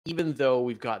even though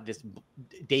we've got this,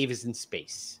 Dave is in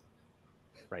space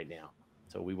right now.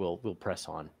 So we'll press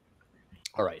on.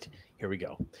 All right, here we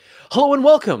go. Hello and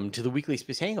welcome to the Weekly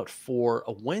Space Hangout for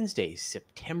a Wednesday,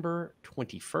 September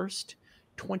 21st,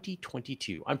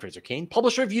 2022. I'm Fraser Kane,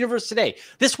 publisher of Universe Today.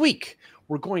 This week,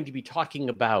 we're going to be talking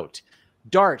about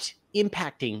DART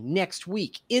impacting next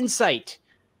week, InSight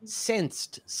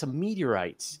sensed some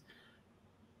meteorites,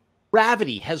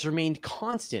 gravity has remained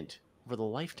constant over the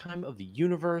lifetime of the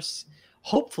universe.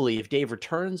 Hopefully, if Dave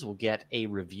returns, we'll get a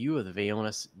review of the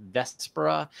Vaonis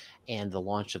Vespera and the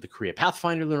launch of the Korea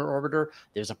Pathfinder Lunar Orbiter.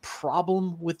 There's a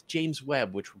problem with James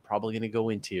Webb, which we're probably going to go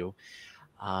into,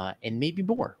 and maybe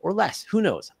more or less. Who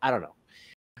knows? I don't know.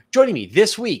 Joining me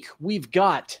this week, we've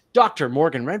got Dr.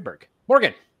 Morgan Redberg.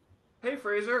 Morgan. Hey,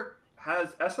 Fraser. Has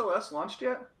SLS launched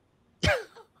yet?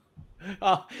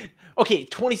 Okay,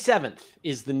 27th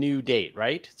is the new date,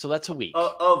 right? So that's a week.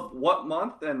 Of what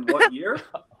month and what year?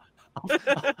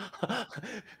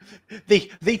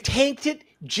 They tanked it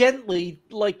gently,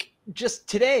 like just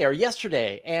today or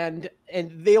yesterday, and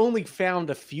they only found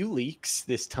a few leaks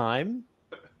this time.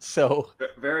 So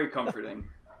very comforting.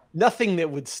 Nothing that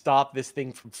would stop this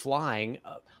thing from flying.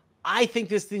 I think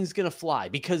this thing's gonna fly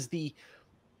because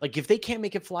if they can't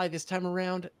make it fly this time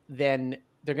around, then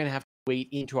they're gonna have to wait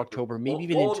into October, maybe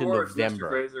even into November. Mr.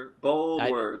 Fraser. Bold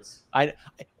words.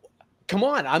 Come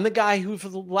on, I'm the guy who for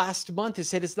the last month has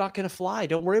said it's not going to fly.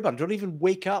 Don't worry about it. Don't even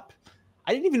wake up.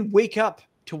 I didn't even wake up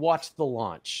to watch the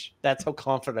launch. That's how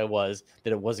confident I was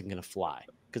that it wasn't going to fly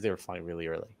because they were flying really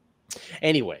early.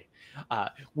 Anyway,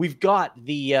 we've got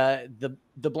the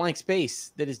blank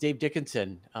space that is Dave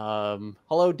Dickinson.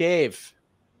 Hello, Dave.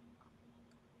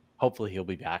 Hopefully he'll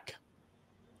be back.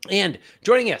 And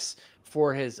joining us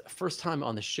for his first time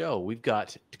on the show, we've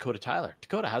got Dakota Tyler.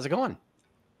 Dakota, how's it going?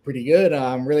 Pretty good.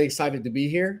 I'm really excited to be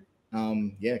here.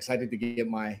 Excited to get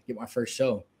my first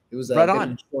show. It was right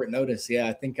on short notice. Yeah,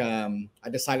 I think I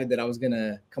decided that I was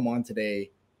gonna come on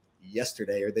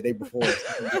yesterday or the day before.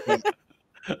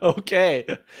 Okay.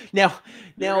 Now,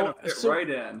 fit right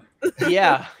in.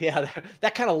 yeah,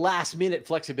 that kind of last minute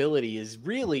flexibility is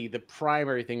really the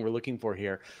primary thing we're looking for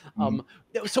here.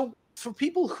 So for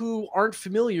people who aren't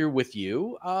familiar with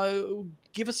you,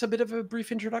 give us a bit of a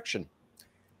brief introduction.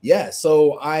 Yeah,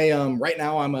 so I right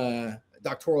now I'm a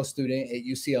doctoral student at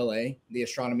UCLA, the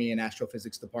Astronomy and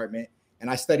Astrophysics department,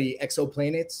 and I study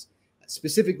exoplanets,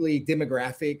 specifically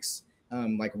demographics,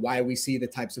 like why we see the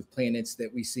types of planets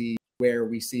that we see, where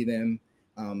we see them,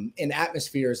 and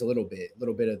atmospheres a little bit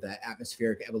of the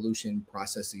atmospheric evolution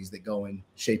processes that go in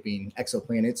shaping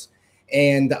exoplanets.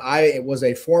 And I was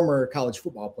a former college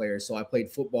football player, so I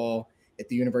played football at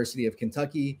the University of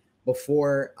Kentucky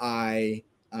before I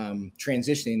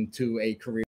transitioned to a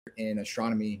career in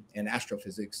astronomy and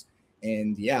astrophysics.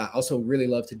 And I also really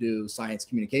love to do science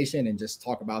communication and just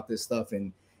talk about this stuff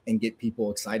and get people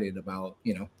excited about,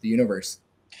 the universe.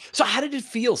 So how did it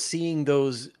feel seeing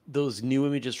those new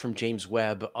images from James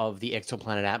Webb of the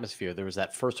exoplanet atmosphere? There was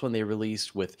that first one they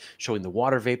released with showing the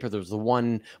water vapor. There was the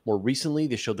one more recently,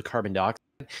 they showed the carbon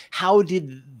dioxide. How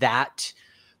did that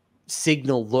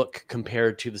signal look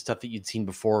compared to the stuff that you'd seen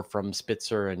before from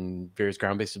Spitzer and various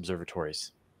ground-based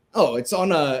observatories? Oh, it's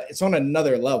on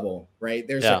another level, right?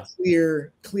 There's a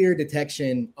clear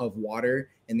detection of water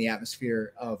in the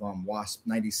atmosphere of WASP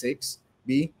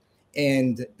 96b.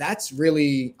 And that's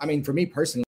really, for me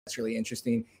personally, that's really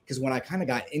interesting because when I kind of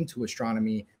got into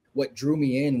astronomy, what drew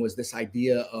me in was this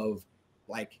idea of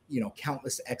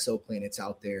countless exoplanets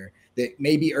out there that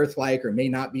may be Earth-like or may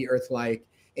not be Earth-like.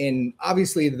 And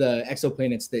obviously the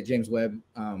exoplanets that James Webb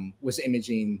was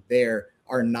imaging there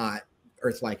are not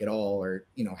Earth-like at all or,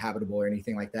 habitable or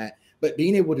anything like that. But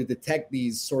being able to detect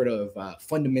these sort of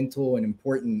fundamental and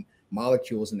important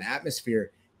molecules in the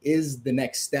atmosphere is the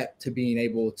next step to being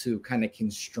able to kind of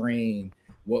constrain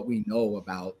what we know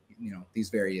about, these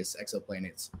various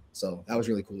exoplanets. So that was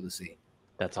really cool to see.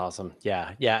 That's awesome.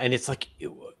 Yeah. And it's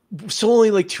so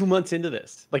only 2 months into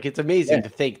this. It's amazing to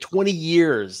think 20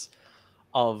 years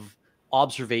of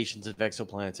observations of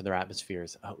exoplanets and their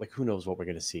atmospheres. Who knows what we're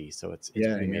going to see. So it's pretty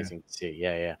amazing to see.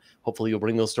 Yeah. Hopefully you'll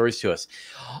bring those stories to us.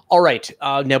 All right.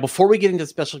 Now, before we get into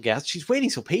special guests, she's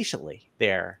waiting so patiently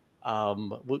there.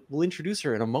 We'll introduce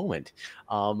her in a moment.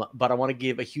 But I want to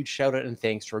give a huge shout out and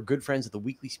thanks to our good friends at the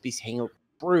Weekly Space Hangout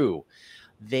crew.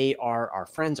 They are our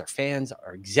friends, our fans,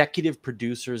 our executive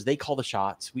producers. They call the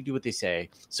shots. We do what they say.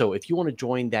 So if you want to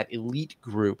join that elite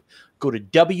group, go to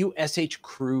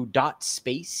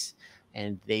wshcrew.space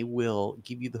and they will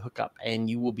give you the hookup and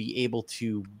you will be able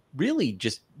to really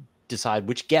just decide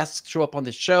which guests show up on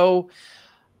the show,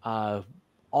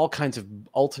 all kinds of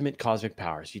ultimate cosmic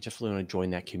powers. You definitely want to join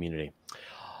that community.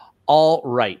 All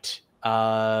right.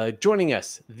 Joining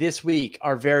us this week,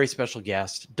 our very special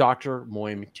guest, Dr.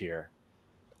 Moiya McTier.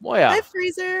 Moiya. Hi,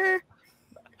 Fraser.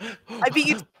 I beat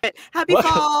you to it. Happy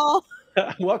fall.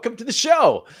 Welcome to the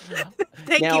show.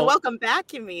 Thank you. Welcome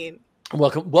back, you mean.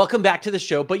 Welcome back to the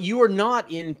show, but you are not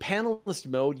in panelist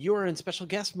mode. You are in special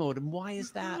guest mode. And why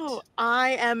is that? Oh,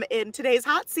 I am in today's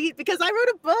hot seat because I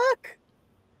wrote a book.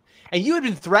 And you had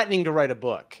been threatening to write a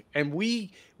book, and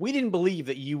we didn't believe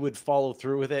that you would follow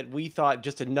through with it. We thought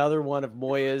just another one of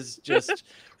Moiya's just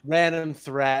random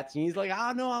threats. And he's like,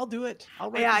 "Oh no, I'll do it.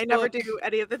 I'll write." Yeah, I never book. do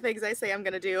any of the things I say I'm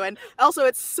going to do. And also,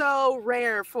 it's so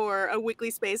rare for a Weekly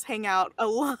Space Hangout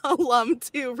alum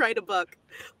to write a book.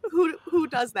 Who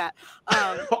does that?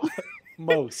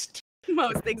 Most,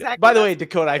 exactly. By the way,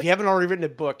 Dakota, if you haven't already written a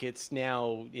book, it's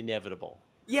now inevitable.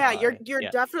 Yeah, you're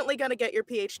definitely going to get your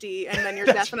PhD, and then you're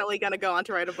definitely going to go on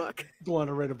to write a book. Go on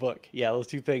to write a book. Yeah, those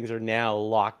two things are now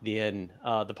locked in.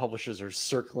 The publishers are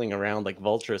circling around like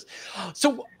vultures.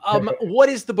 So what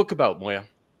is the book about, Moiya?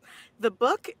 The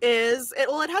book is,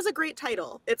 it has a great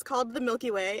title. It's called The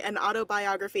Milky Way, an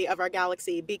autobiography of our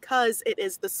galaxy, because it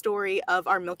is the story of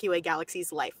our Milky Way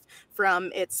galaxy's life,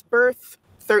 from its birth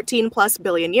 13 plus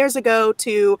billion years ago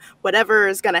to whatever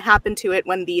is going to happen to it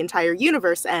when the entire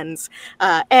universe ends.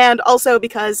 And also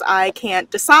because I can't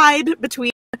decide between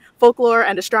folklore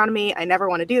and astronomy, I never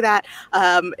want to do that.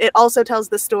 It also tells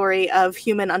the story of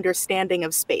human understanding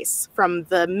of space, from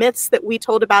the myths that we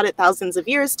told about it thousands of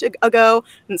years ago,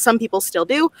 and some people still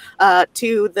do,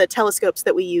 to the telescopes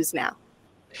that we use now.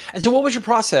 And so what was your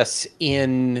process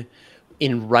in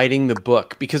writing the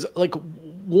book? Because like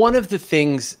one of the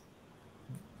things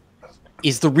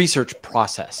is the research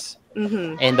process.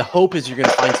 Mm-hmm. And the hope is you're going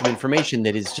to find some information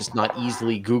that is just not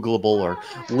easily Googleable or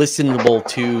listenable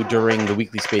to during the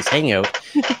Weekly Space Hangout.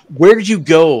 Where did you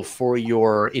go for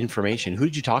your information? Who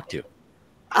did you talk to?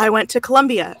 I went to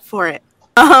Columbia for it.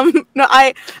 No,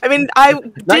 I mean, I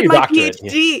did my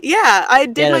PhD. Yeah, I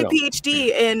did my PhD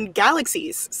in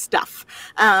galaxies stuff,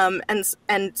 and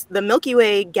the Milky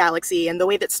Way galaxy and the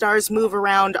way that stars move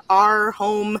around our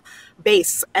home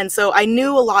base. And so I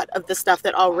knew a lot of the stuff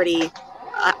that already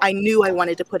I knew I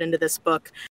wanted to put into this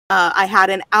book. I had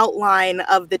an outline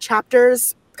of the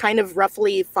chapters, kind of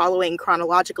roughly following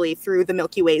chronologically through the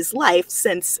Milky Way's life,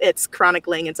 since it's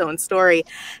chronicling its own story.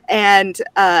 And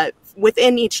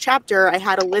within each chapter, I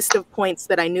had a list of points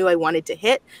that I knew I wanted to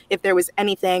hit. If there was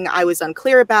anything I was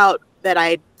unclear about that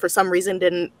I, for some reason,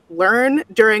 didn't learn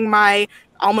during my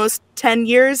almost 10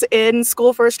 years in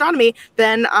school for astronomy,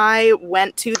 then I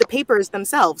went to the papers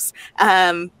themselves.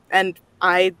 And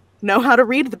I know how to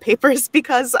read the papers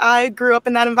because I grew up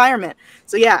in that environment.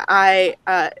 So yeah,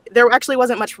 there actually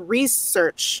wasn't much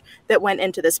research that went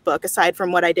into this book aside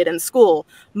from what I did in school.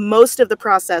 Most of the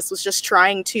process was just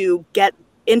trying to get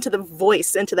into the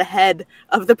voice, into the head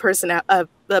of the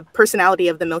personality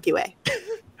of the Milky Way.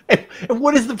 And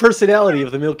what is the personality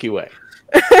of the Milky Way?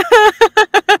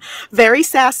 Very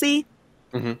sassy,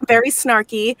 very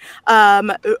snarky,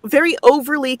 very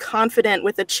overly confident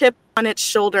with a chip on its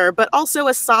shoulder, but also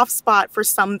a soft spot for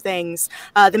some things.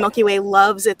 The Milky Way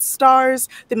loves its stars.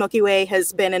 The Milky Way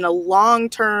has been in a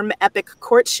long-term epic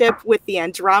courtship with the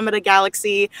Andromeda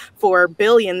galaxy for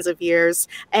billions of years.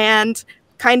 And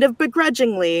kind of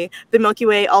begrudgingly, the Milky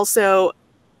Way also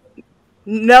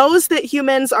knows that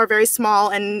humans are very small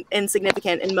and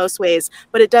insignificant in most ways,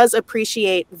 but it does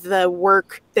appreciate the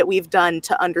work that we've done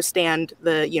to understand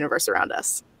the universe around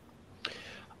us.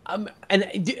 And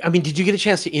I mean, did you get a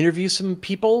chance to interview some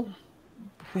people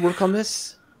who work on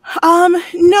this?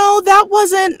 No, that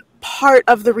wasn't part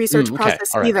of the research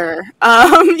process either.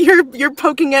 You're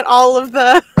poking at all of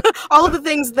the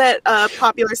things that a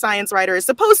popular science writer is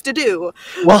supposed to do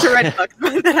to write a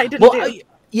book that I didn't do.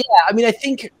 Yeah, I mean, I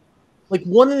think like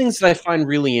one of the things that I find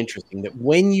really interesting that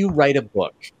when you write a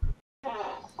book,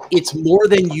 it's more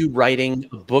than you writing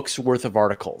a book's worth of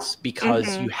articles,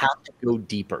 because you have to go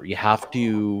deeper. You have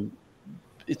to.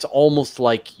 It's almost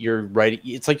like you're writing.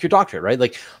 It's like your doctorate, right?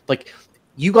 Like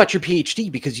you got your PhD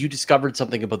because you discovered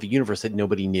something about the universe that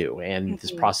nobody knew. And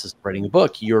this process of writing a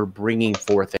book, you're bringing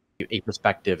forth a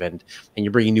perspective and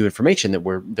you're bringing new information that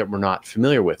we're not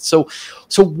familiar with. So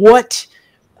what,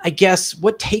 I guess,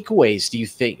 what takeaways do you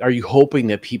think, are you hoping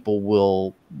that people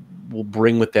will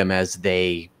bring with them as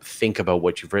they think about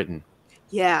what you've written?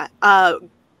 Yeah.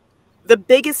 The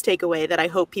biggest takeaway that I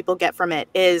hope people get from it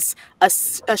is a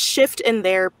shift in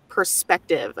their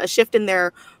perspective, a shift in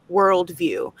their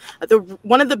worldview.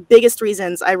 One of the biggest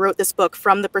reasons I wrote this book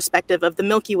from the perspective of the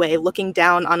Milky Way looking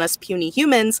down on us puny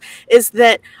humans is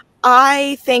that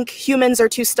I think humans are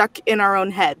too stuck in our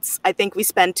own heads. I think we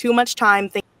spend too much time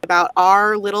thinking about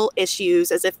our little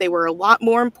issues as if they were a lot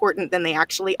more important than they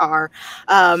actually are.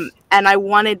 And I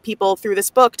wanted people through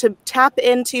this book to tap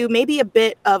into maybe a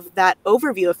bit of that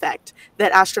overview effect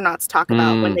that astronauts talk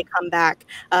about when they come back.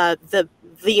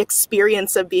 The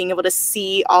experience of being able to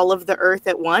see all of the Earth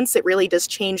at once, it really does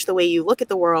change the way you look at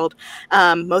the world.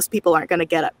 Most people aren't going to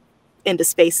get into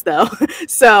space, though.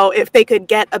 So if they could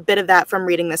get a bit of that from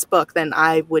reading this book, then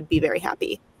I would be very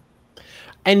happy.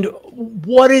 And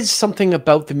what is something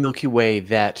about the Milky Way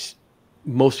that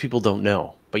most people don't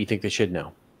know, but you think they should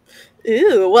know?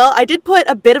 Ooh, well, I did put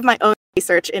a bit of my own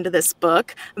research into this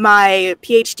book. My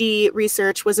PhD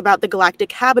research was about the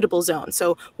galactic habitable zone.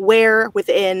 So where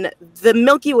within the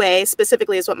Milky Way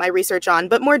specifically is what my research on,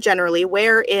 but more generally,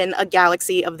 where in a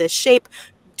galaxy of this shape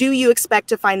do you expect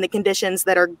to find the conditions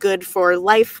that are good for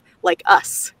life like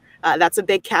us? That's a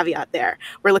big caveat there.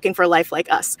 We're looking for life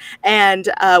like us. And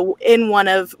in one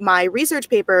of my research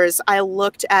papers, I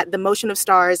looked at the motion of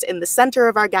stars in the center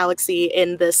of our galaxy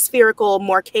in the spherical,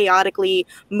 more chaotically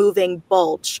moving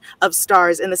bulge of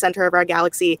stars in the center of our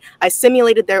galaxy. I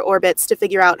simulated their orbits to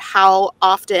figure out how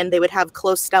often they would have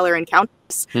close stellar encounters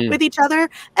with each other.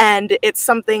 And it's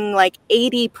something like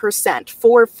 80%,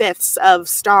 4/5 of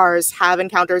stars have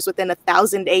encounters within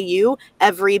 1,000 AU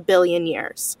every billion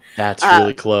years. That's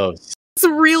really close. It's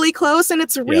really close, and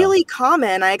it's really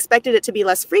common. I expected it to be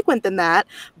less frequent than that,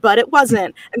 but it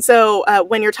wasn't. And so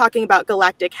when you're talking about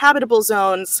galactic habitable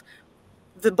zones,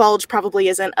 the bulge probably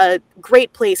isn't a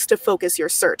great place to focus your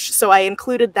search. So I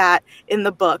included that in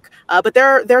the book. But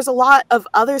there's a lot of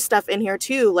other stuff in here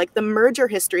too, like the merger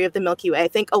history of the Milky Way. I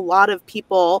think a lot of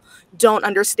people don't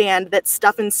understand that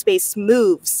stuff in space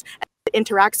moves and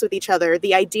interacts with each other.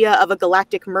 The idea of a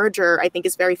galactic merger, I think,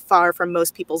 is very far from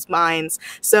most people's minds.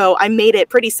 So I made it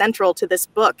pretty central to this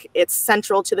book. It's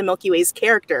central to the Milky Way's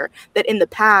character, that in the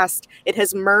past, it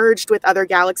has merged with other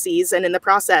galaxies, and in the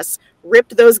process,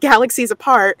 ripped those galaxies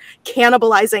apart,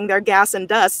 cannibalizing their gas and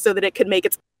dust so that it could make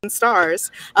its stars.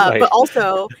 But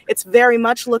also, it's very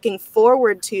much looking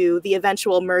forward to the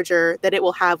eventual merger that it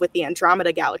will have with the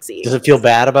Andromeda galaxy. Does it feel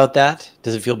bad about that?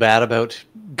 Does it feel bad about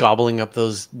gobbling up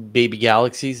those baby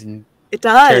galaxies and it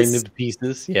does tearing them to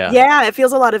pieces? Yeah, it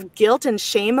feels a lot of guilt and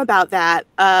shame about that.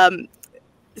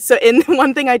 So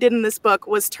one thing I did in this book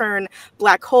was turn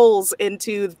black holes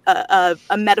into a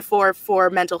metaphor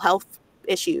for mental health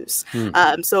issues.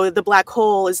 So the black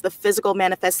hole is the physical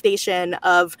manifestation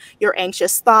of your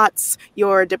anxious thoughts,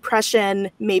 your depression,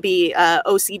 maybe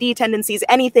OCD tendencies,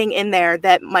 anything in there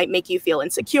that might make you feel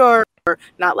insecure or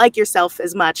not like yourself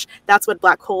as much. That's what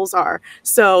black holes are.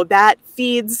 So that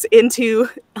feeds into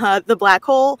the black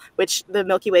hole, which the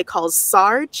Milky Way calls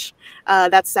Sarge.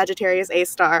 That's Sagittarius A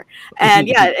star.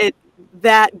 And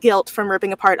that guilt from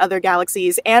ripping apart other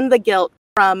galaxies and the guilt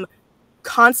from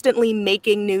constantly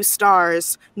making new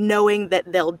stars, knowing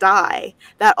that they'll die,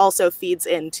 that also feeds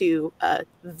into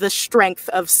the strength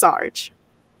of Sarge.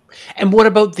 And what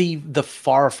about the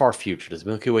far, far future? Does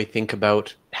Milky Way think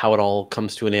about how it all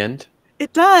comes to an end?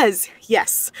 It does,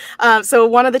 yes. So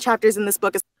one of the chapters in this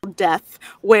book is called Death,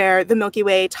 where the Milky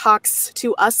Way talks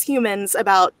to us humans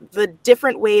about the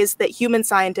different ways that human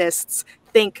scientists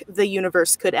think the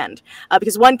universe could end.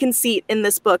 Because one conceit in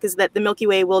this book is that the Milky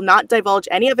Way will not divulge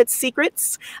any of its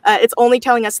secrets. It's only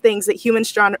telling us things that human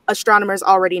astronomers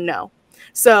already know.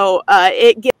 So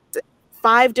it gives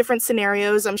 5 different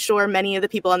scenarios. I'm sure many of the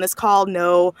people on this call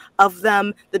know of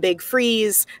them: the big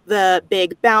freeze, the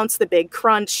big bounce, the big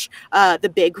crunch,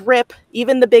 the big rip,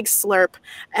 even the big slurp.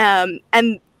 And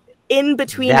in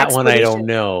between that one I don't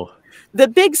know. The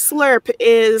big slurp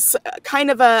is kind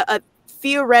of a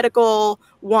theoretical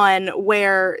one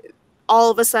where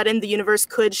all of a sudden the universe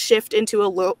could shift into a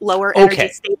lower energy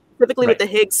state, specifically with the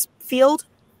Higgs field.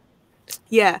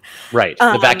 Yeah. Right.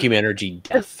 The vacuum energy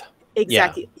death.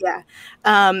 Exactly. Yeah.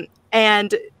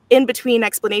 And in between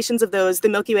explanations of those, the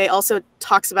Milky Way also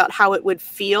talks about how it would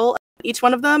feel each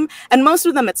one of them, and most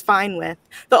of them it's fine with.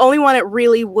 The only one it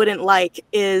really wouldn't like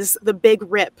is the big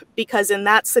rip, because in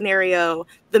that scenario,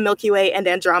 the Milky Way and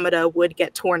Andromeda would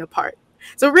get torn apart.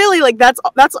 So really, like, that's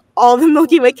all the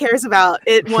Milky Way cares about.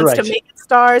 It wants to make its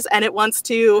stars, and it wants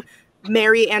to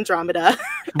marry Andromeda.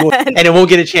 And it won't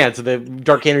get a chance. The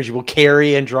dark energy will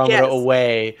carry Andromeda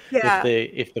away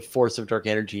if the force of dark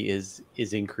energy is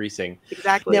increasing.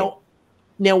 Exactly.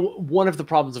 Now, one of the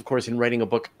problems, of course, in writing a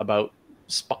book about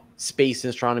space and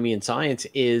astronomy and science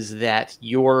is that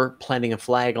you're planting a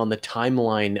flag on the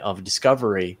timeline of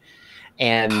discovery.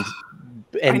 and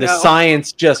the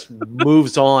science just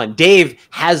moves on. Dave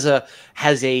has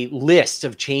a list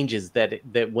of changes that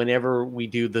whenever we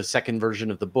do the second version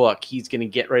of the book, he's going to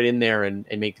get right in there and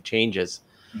make the changes.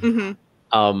 Mm-hmm.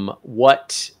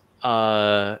 What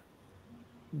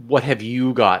have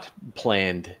you got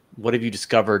planned? What have you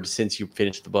discovered since you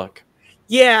finished the book?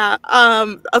 Yeah,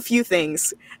 a few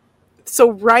things.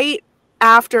 So right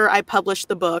after I published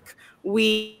the book,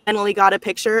 we finally got a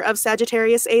picture of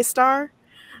Sagittarius A star.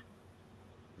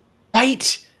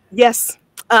 Right. Yes.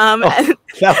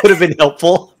 That would have been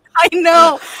helpful. I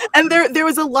know. And there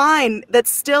was a line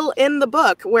that's still in the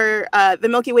book where the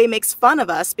Milky Way makes fun of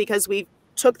us because we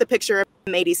took the picture of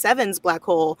M87's black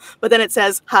hole, but then it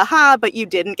says, haha, but you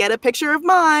didn't get a picture of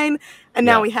mine. And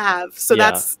now we have. So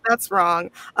that's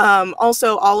wrong.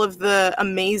 Also, all of the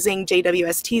amazing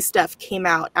JWST stuff came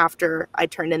out after I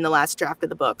turned in the last draft of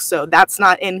the book. So that's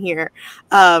not in here.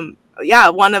 Yeah,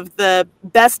 one of the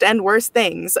best and worst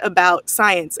things about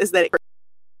science is that it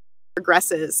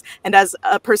progresses. And as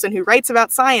a person who writes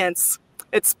about science,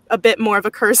 it's a bit more of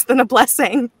a curse than a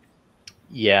blessing.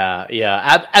 Yeah,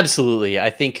 absolutely. I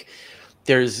think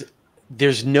there's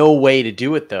no way to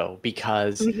do it though,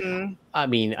 because I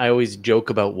mean, I always joke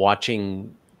about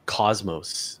watching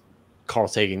Cosmos, Carl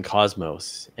Sagan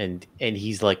Cosmos, and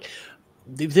he's like,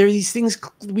 there are these things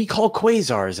we call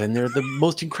quasars, and they're the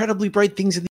most incredibly bright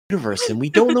things in the universe, and we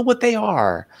don't know what they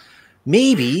are.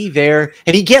 Maybe they're,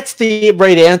 and he gets the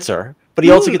right answer, but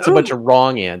he also gets a bunch of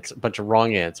wrong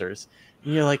answers.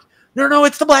 And you're like, no,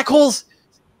 it's the black holes.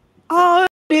 Oh,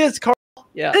 it is, Carl.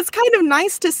 Yeah. It's kind of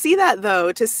nice to see that,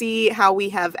 though, to see how we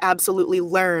have absolutely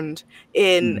learned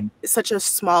in such a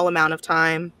small amount of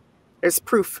time. There's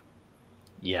proof.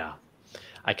 Yeah.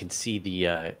 I can see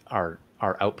the our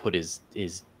output is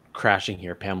crashing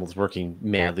here. Pamela's working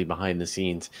madly behind the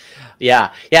scenes.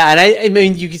 Yeah. And I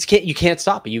mean, you can't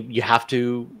stop it. You have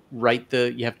to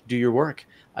you have to do your work.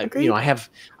 I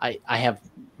have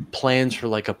plans for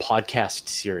like a podcast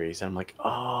series. I'm like,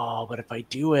 oh, but if I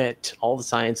do it, all the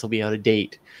science will be out of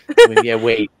date. Maybe I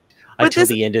wait until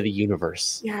the end of the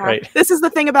universe. Yeah. Right. This is the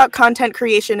thing about content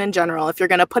creation in general. If you're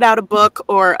going to put out a book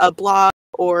or a blog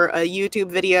or a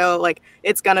YouTube video, like,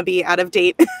 it's going to be out of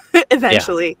date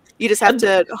eventually. Yeah. You just have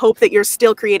to hope that you're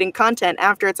still creating content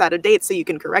after it's out of date so you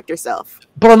can correct yourself.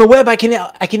 But on the web, I can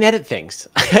edit things.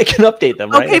 I can update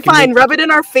them. Okay, right? Fine. Rub it in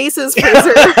our faces,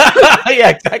 Fraser. Yeah,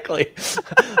 exactly.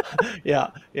 Yeah.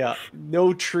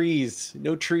 No trees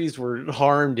were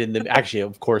harmed in the. Actually,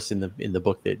 of course, in the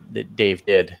book that Dave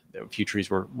did, a few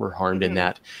trees were harmed in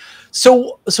that.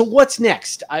 So what's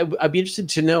next? I'd be interested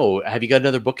to know. Have you got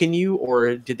another book in you,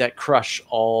 or did that crush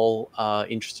all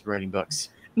interest in writing books?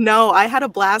 No, I had a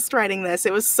blast writing this.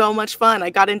 It was so much fun. I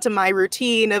got into my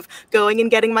routine of going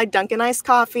and getting my Dunkin' iced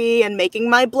coffee and making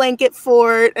my blanket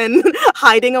fort and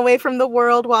hiding away from the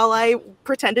world while I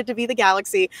pretended to be the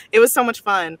galaxy. It was so much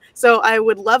fun. So I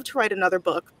would love to write another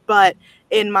book, but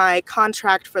in my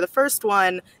contract for the first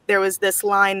one, there was this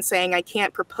line saying I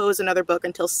can't propose another book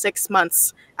until 6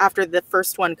 months after the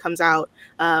first one comes out.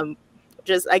 Which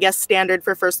is, I guess, standard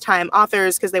for first-time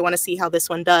authors because they want to see how this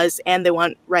one does, and they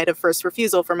want right of first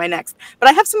refusal for my next. But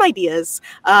I have some ideas.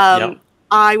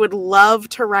 I would love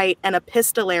to write an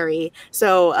epistolary,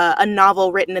 so a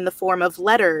novel written in the form of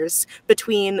letters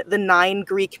between the 9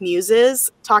 Greek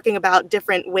muses, talking about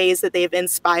different ways that they've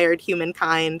inspired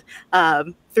humankind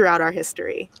throughout our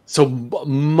history. So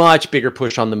much bigger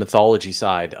push on the mythology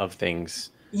side of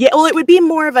things. Yeah, well, it would be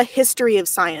more of a history of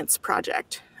science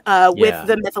project. With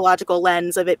the mythological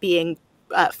lens of it being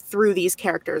through these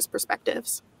characters'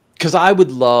 perspectives. Because I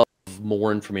would love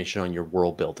more information on your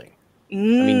world building. I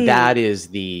mean, that is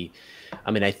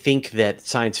I think that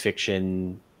science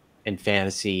fiction and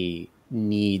fantasy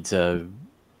needs a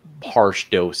harsh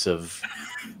dose of,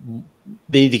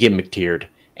 they need to get McTiered.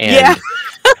 And,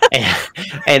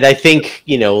 and I think,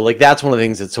 like, that's one of the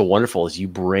things that's so wonderful is you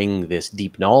bring this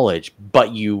deep knowledge,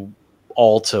 but you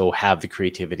also have the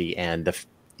creativity and the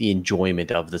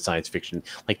enjoyment of the science fiction.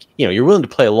 Like, you're willing to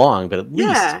play along, but at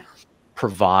least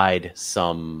provide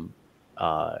some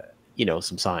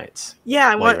some science. Yeah,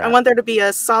 I want there to be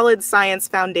a solid science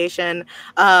foundation.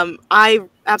 I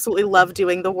absolutely love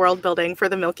doing the world building for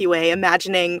the Milky Way,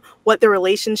 imagining what the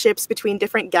relationships between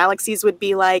different galaxies would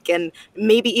be like, and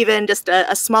maybe even just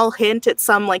a small hint at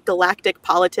some like galactic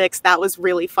politics. That was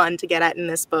really fun to get at in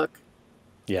this book.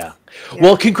 Yeah.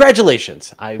 Well,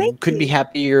 congratulations. I couldn't be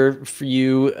happier for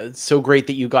you. It's so great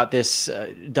that you got this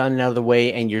done and out of the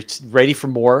way, and you're ready for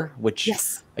more, which,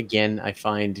 again, I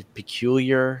find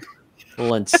peculiar, a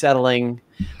little unsettling,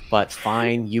 but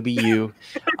fine. You be you.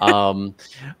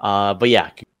 But yeah,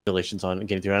 congratulations on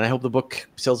getting through it. And I hope the book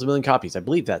sells 1 million copies. I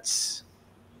believe that's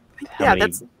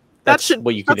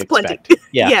what you could expect. Plenty.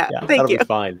 Yeah, thank you. Be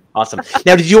fine. Awesome.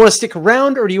 Now, did you want to stick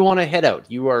around or do you want to head out?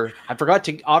 I forgot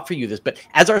to offer you this, but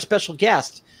as our special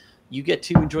guest, you get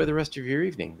to enjoy the rest of your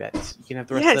evening. You can have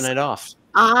the rest of the night off.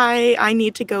 I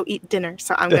need to go eat dinner,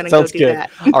 so I'm going to go do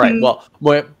that. All right. Well,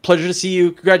 Moiya, pleasure to see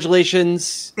you.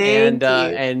 Congratulations. Thank you.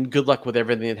 And good luck with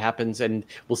everything that happens. And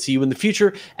we'll see you in the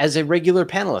future as a regular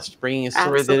panelist, bringing a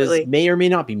story that may or may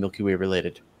not be Milky Way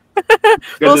related.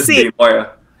 We'll see.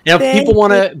 Moiya. Now, if people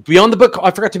want to, beyond the book, I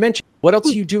forgot to mention, what else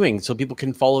are you doing so people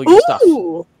can follow your stuff?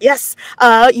 Yes.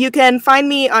 You can find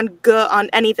me on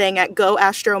anything at Go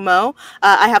Astro Mo.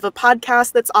 I have a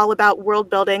podcast that's all about world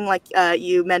building, like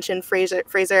you mentioned, Fraser,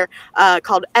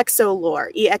 called Exolore,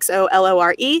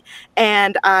 EXOLORE.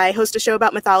 And I host a show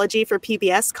about mythology for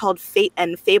PBS called Fate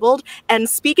and Fabled. And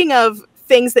speaking of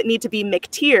things that need to be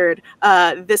McTiered,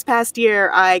 this past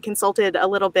year I consulted a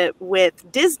little bit with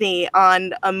Disney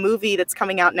on a movie that's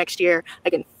coming out next year. I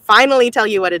can finally tell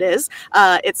you what it is.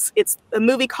 It's a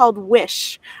movie called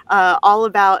Wish, all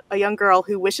about a young girl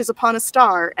who wishes upon a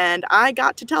star, and I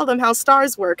got to tell them how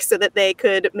stars work so that they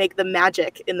could make the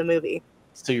magic in the movie.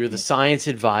 So you're the science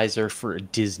advisor for a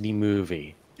Disney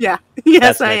movie. Yeah. Yes,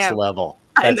 That's I next am. level.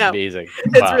 I That's know. amazing.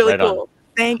 It's really cool.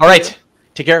 Thank you. All right.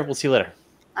 Take care. We'll see you later.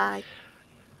 Bye.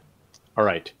 All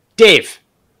right. Dave.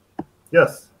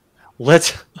 Yes.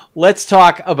 Let's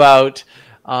talk about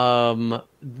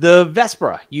the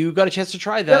Vespra. You got a chance to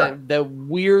try the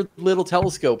weird little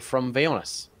telescope from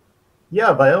Vaonis.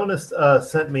 Yeah, Vaonis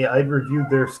sent me. I'd reviewed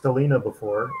their Stellina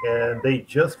before, and they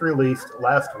just released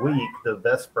last week the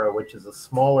Vespra, which is a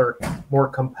smaller, more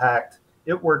compact.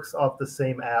 It works off the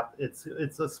same app. It's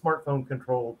a smartphone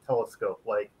controlled telescope.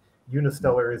 Like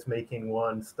Unistellar is making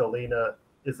one, Stellina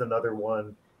is another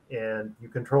one, and you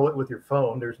control it with your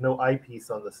phone. There's no eyepiece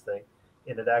on this thing,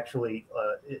 and it actually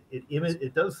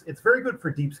it's very good for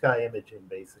deep sky imaging.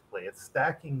 Basically, it's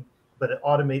stacking, but it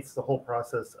automates the whole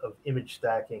process of image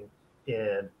stacking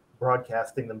and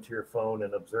broadcasting them to your phone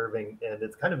and observing. And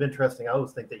it's kind of interesting. I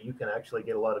always think that you can actually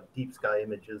get a lot of deep sky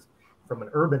images from an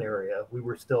urban area. We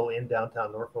were still in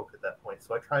downtown Norfolk at that point,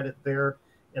 so I tried it there,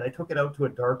 and I took it out to a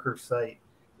darker site.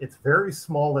 It's very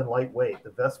small and lightweight. The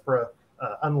Vespra,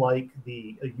 unlike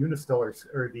the Unistellar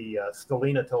or the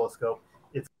Stellina telescope,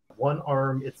 it's one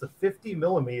arm. It's a 50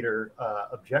 millimeter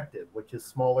objective, which is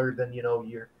smaller than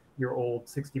your old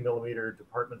 60 millimeter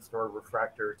department store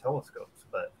refractor telescopes.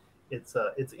 But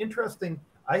it's interesting.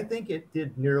 I think it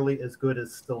did nearly as good as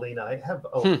Stellina. I have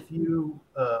a few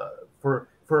for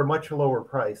a much lower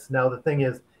price. Now the thing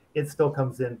is, it still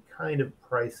comes in kind of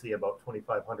pricey, about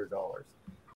 $2,500.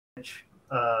 Which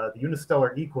the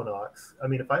Unistellar Equinox. I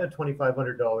mean, if I had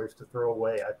 $2,500 to throw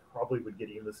away, I probably would get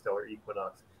a Unistellar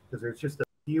Equinox, because there's just a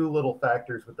few little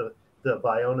factors with the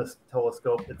Vaonis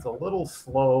telescope. It's a little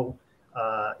slow.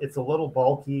 It's a little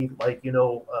bulky. Like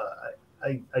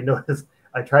I noticed.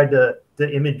 I tried to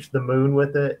image the moon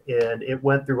with it, and it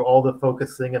went through all the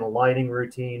focusing and aligning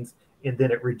routines, and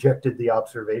then it rejected the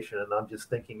observation. And I'm just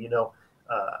thinking,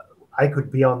 I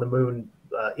could be on the moon,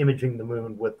 imaging the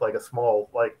moon with like a small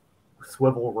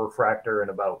swivel refractor in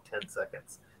about 10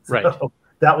 seconds. So right.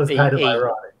 That was kind of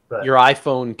ironic. But your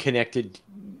iPhone connected,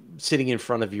 sitting in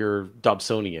front of your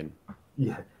Dobsonian.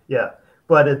 Yeah.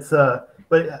 But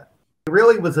I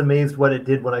really was amazed what it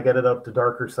did when I got it up to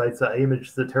darker sites. I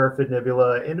imaged the Terafid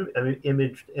Nebula, and I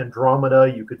imaged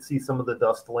Andromeda. You could see some of the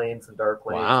dust lanes and dark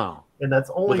lanes. Wow. And that's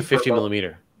only with a 50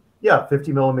 millimeter. Yeah,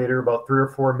 50 millimeter, about 3 or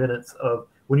 4 minutes of,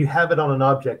 when you have it on an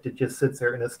object, it just sits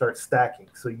there and it starts stacking.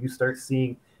 So you start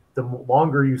seeing, the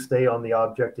longer you stay on the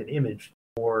object and image,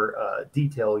 the more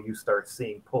detail you start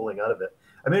seeing pulling out of it.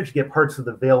 I managed to get parts of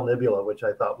the Veil Nebula, which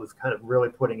I thought was kind of really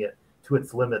putting it to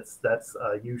its limits. That's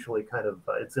usually kind of,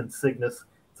 it's in Cygnus.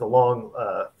 It's a long,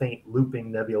 faint looping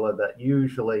nebula that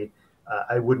usually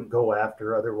I wouldn't go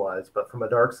after otherwise. But from a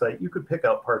dark site, you could pick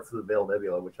out parts of the Veil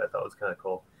Nebula, which I thought was kind of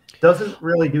cool. Doesn't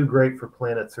really do great for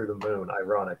planets or the moon,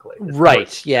 ironically.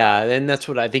 Right. Yeah. And that's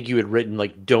what I think you had written,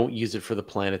 like, don't use it for the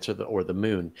planets or the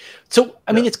moon. So,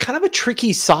 I mean, it's kind of a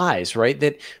tricky size, right?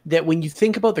 That when you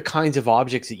think about the kinds of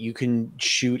objects that you can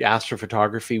shoot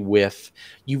astrophotography with,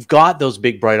 you've got those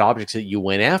big bright objects that you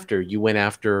went after. You went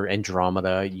after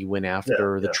Andromeda. You went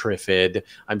after the Trifid.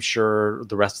 I'm sure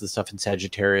the rest of the stuff in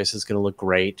Sagittarius is going to look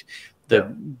great.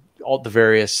 All the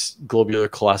various globular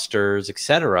clusters,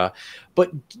 etc.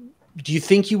 But do you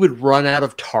think you would run out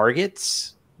of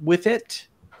targets with it?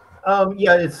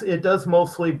 It does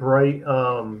mostly bright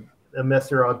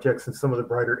Messier objects and some of the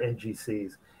brighter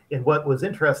NGCs. And what was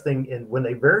interesting, when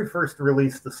they very first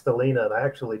released the Stellina, and I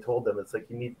actually told them, it's like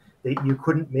you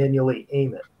couldn't manually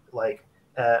aim it like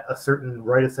at a certain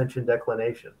right ascension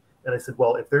declination. And I said,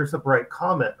 well, if there's a bright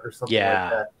comet or something like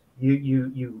that,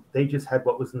 they just had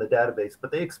what was in the database,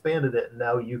 but they expanded it, and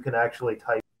now you can actually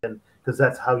type in, because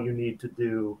that's how you need to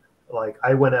do. Like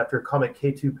I went after Comet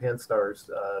K2 Pan-STARRS,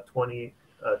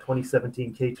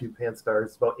 2017 K2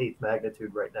 Pan-STARRS, about 8th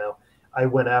magnitude right now. I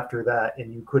went after that,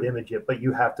 and you could image it, but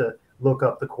you have to look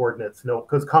up the coordinates. No,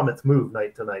 because comets move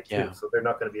night to night too, so they're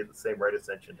not going to be at the same right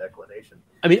ascension declination.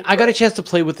 I mean, I got a chance to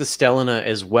play with the Stellina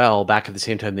as well back at the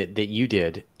same time that you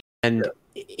did, and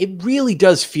it really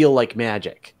does feel like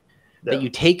magic. That you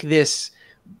take this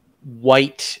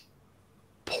white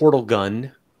portal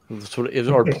gun,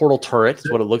 or portal turret,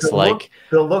 is what it looks like.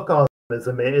 The look on it is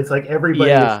amazing. It's like everybody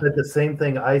said the same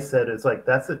thing I said. It's like,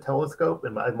 that's a telescope,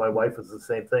 and my wife was the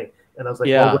same thing. And I was like,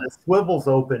 well, when it swivels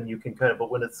open, you can kind of,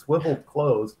 but when it's swiveled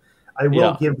closed, I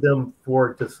will give them,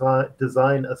 for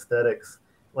design aesthetics,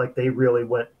 like they really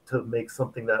went to make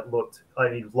something that looked, I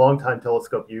mean, longtime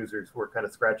telescope users were kind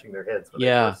of scratching their heads when they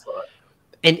first saw it.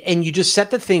 And you just set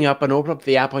the thing up and open up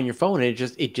the app on your phone, and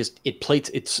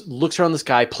it looks around the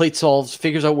sky, plate solves,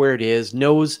 figures out where it is,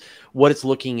 knows what it's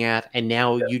looking at, and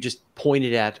now you just point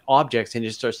it at objects and it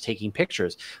just starts taking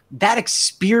pictures. That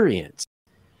experience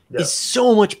is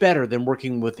so much better than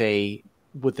working with a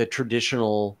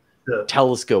traditional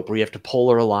telescope where you have to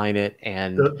polar align it,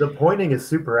 and the pointing is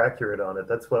super accurate on it.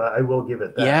 That's what I will give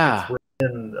it that. Yeah. It's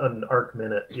in an arc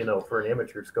minute, for an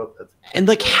amateur scope. And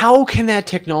like, how can that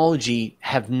technology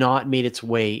have not made its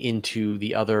way into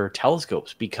the other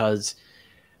telescopes? Because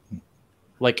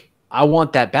like, I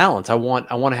want that balance. I want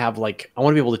to have I want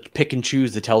to be able to pick and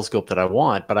choose the telescope that I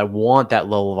want, but I want that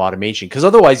level of automation. Because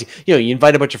otherwise, you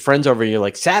invite a bunch of friends over and you're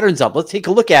like, Saturn's up, let's take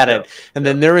a look at it. And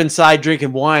then they're inside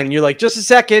drinking wine and you're like, just a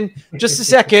second. I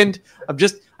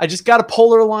just got to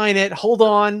polar line it. Hold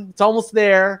on. It's almost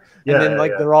there. And then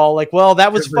they're all like, well,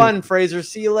 that was fun, Fraser.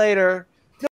 See you later.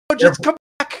 No, just come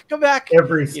back.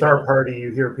 Every star party,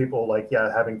 you hear people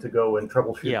having to go and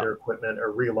troubleshoot their equipment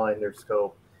or realign their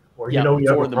scope. Or, you have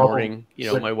in the morning,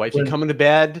 my wife, you coming to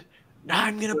bed? No,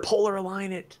 I'm going to polar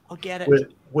align it. I'll get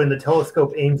it. When the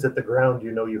telescope aims at the ground,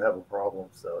 you have a problem.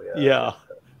 So,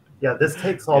 this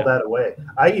takes all that away.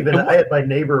 I had my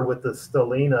neighbor with the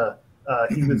Stellina.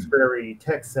 He was very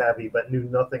tech savvy, but knew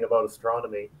nothing about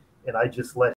astronomy. And I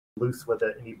just let him loose with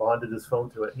it, and he bonded his phone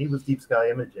to it. And he was deep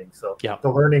sky imaging. So the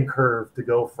learning curve to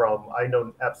go from, I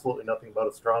know absolutely nothing about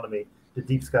astronomy, to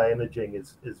deep sky imaging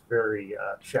is very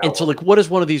shallow. And so, what does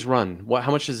one of these run? How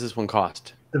much does this one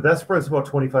cost? The Vespra is about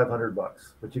 $2,500,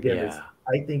 which again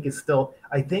I think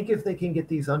if they can get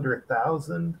these under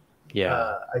 1,000,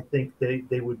 I think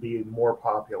they would be more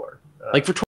popular.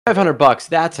 For $2,500,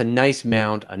 that's a nice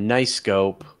mount, a nice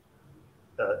scope,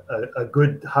 a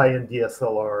good high-end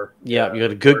DSLR. Yeah, you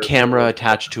got a good camera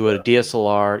attached to it, a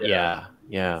DSLR.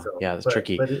 That's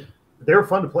tricky. But they're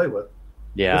fun to play with.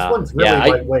 Yeah, this one's really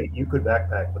lightweight. You could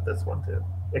backpack with this one too.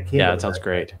 It sounds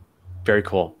great. Very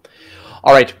cool.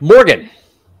 All right, Morgan.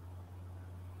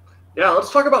 Yeah, let's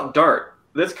talk about DART.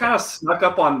 This kind of snuck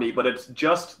up on me, but it's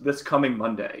just this coming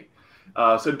Monday.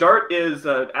 So DART is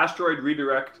an asteroid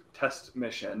redirect test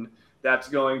mission that's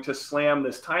going to slam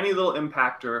this tiny little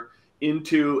impactor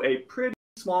into a pretty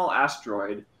small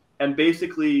asteroid and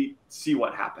basically see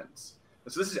what happens.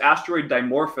 So this is asteroid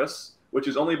Dimorphos, which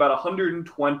is only about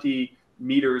 120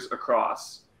 meters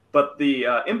across, but the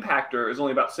impactor is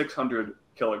only about 600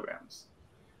 kilograms.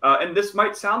 And this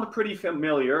might sound pretty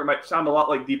familiar. It might sound a lot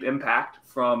like Deep Impact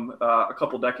from a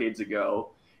couple decades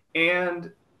ago.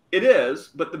 And it is,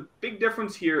 but the big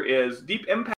difference here is Deep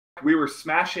Impact, we were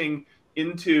smashing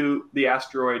into the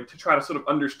asteroid to try to sort of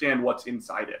understand what's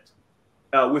inside it.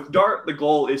 With DART, the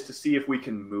goal is to see if we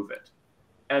can move it.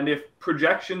 And if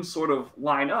projections sort of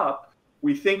line up,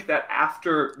 we think that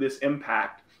after this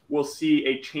impact, we'll see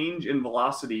a change in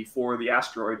velocity for the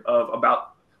asteroid of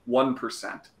about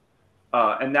 1%.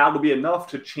 And that'll be enough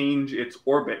to change its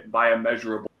orbit by a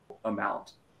measurable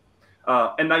amount.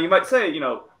 And now you might say,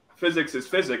 physics is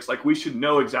physics. Like, we should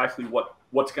know exactly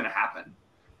what's going to happen.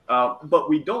 But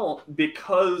we don't,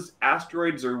 because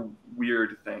asteroids are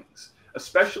weird things.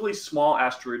 Especially small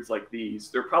asteroids like these.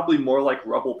 They're probably more like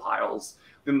rubble piles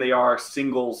than they are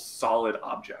single solid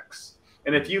objects.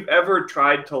 And if you've ever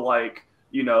tried to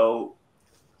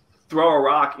throw a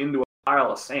rock into a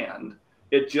pile of sand,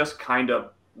 it just kind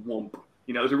of won't.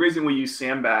 There's a reason we use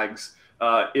sandbags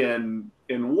in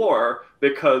war,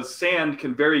 because sand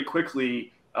can very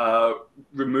quickly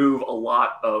remove a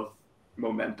lot of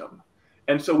momentum.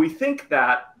 And so we think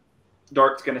that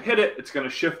DART's going to hit it. It's going to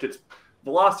shift its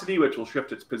velocity, which will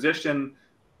shift its position,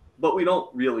 but we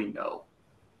don't really know.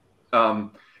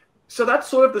 So that's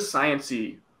sort of the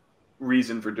sciencey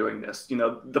reason for doing this.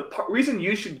 The reason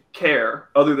you should care,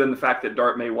 other than the fact that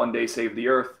DART may one day save the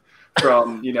Earth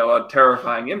from, a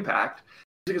terrifying impact,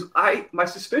 is because my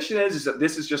suspicion is that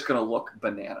this is just going to look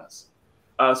bananas.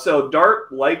 So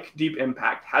DART, like Deep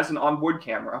Impact, has an onboard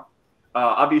camera.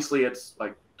 Obviously, it's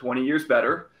like 20 years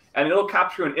better, and it'll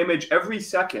capture an image every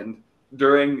second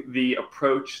during the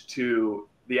approach to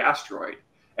the asteroid.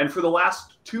 And for the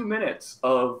last 2 minutes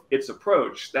of its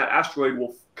approach, that asteroid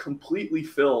will completely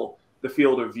fill the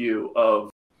field of view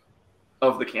of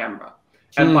the camera.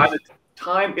 And by the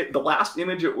time the last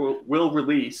image it will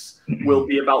release will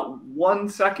be about 1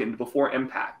 second before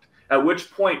impact, at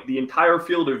which point the entire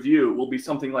field of view will be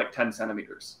something like 10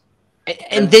 centimeters.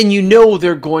 And then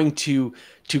they're going to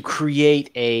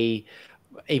create a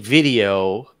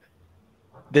video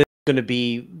that's going to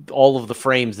be all of the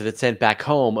frames that it sent back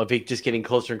home of it just getting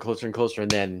closer and closer and closer, and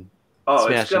then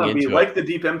it's going to be like the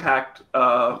Deep Impact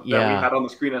that we had on the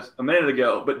screen a minute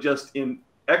ago, but just in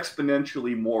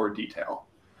exponentially more detail.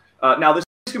 Now, this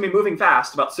is going to be moving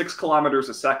fast, about 6 kilometers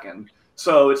a second,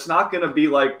 so it's not going to be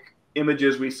like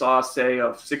images we saw, say,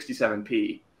 of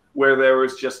 67p, where there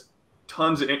was just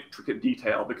tons of intricate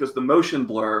detail, because the motion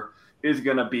blur is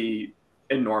going to be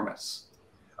enormous.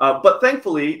 But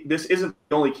thankfully, this isn't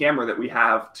the only camera that we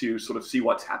have to sort of see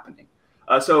what's happening.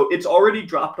 So it's already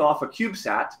dropped off a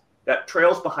CubeSat that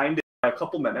trails behind it by a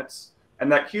couple minutes,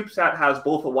 and that CubeSat has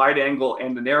both a wide angle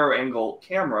and a narrow angle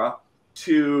camera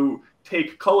to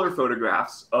take color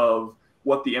photographs of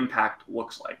what the impact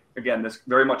looks like. Again, this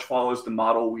very much follows the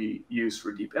model we use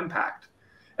for Deep Impact.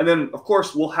 And then, of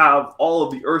course, we'll have all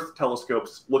of the Earth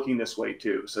telescopes looking this way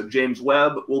too. So James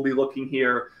Webb will be looking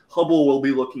here, Hubble will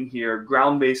be looking here,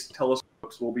 ground-based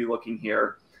telescopes will be looking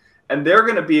here. And they're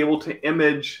going to be able to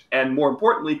image and, more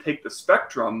importantly, take the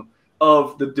spectrum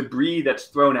of the debris that's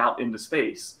thrown out into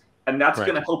space. And that's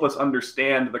going to help us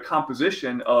understand the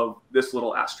composition of this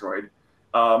little asteroid.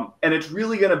 And it's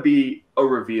really going to be a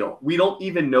reveal. We don't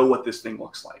even know what this thing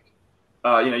looks like.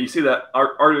 You see that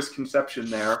artist's conception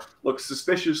there looks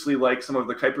suspiciously like some of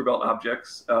the Kuiper Belt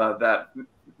objects that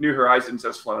New Horizons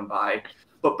has flown by.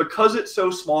 But because it's so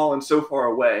small and so far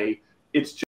away,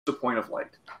 it's just a point of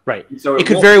light. Right. So it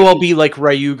could very well be like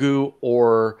Ryugu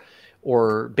or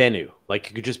Bennu. Like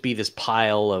it could just be this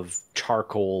pile of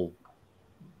charcoal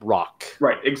rock.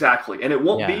 Right, exactly. And it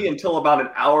won't be until about an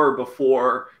hour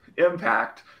before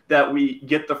impact that we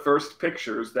get the first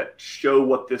pictures that show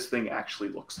what this thing actually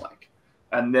looks like.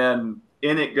 And then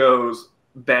in it goes,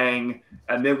 bang,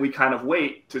 and then we kind of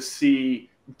wait to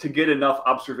get enough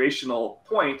observational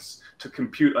points to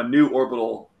compute a new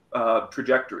orbital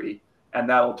trajectory, and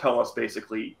that'll tell us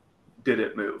basically, did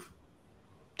it move?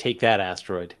 Take that,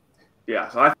 asteroid. Yeah,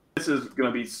 so I think this is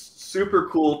going to be super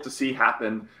cool to see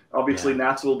happen. Obviously,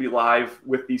 NASA will be live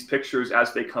with these pictures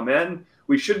as they come in.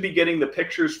 We should be getting the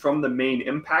pictures from the main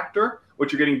impactor,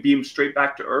 which are getting beamed straight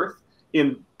back to Earth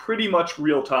in pretty much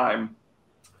real time.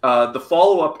 The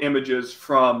follow-up images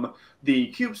from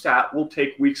the CubeSat will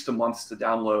take weeks to months to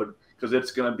download, because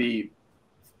it's going to be,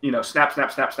 snap,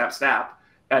 snap, snap, snap, snap.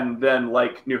 And then,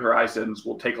 like New Horizons,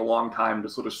 will take a long time to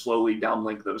sort of slowly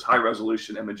downlink those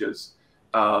high-resolution images.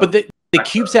 But the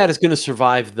CubeSat is going to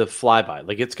survive the flyby.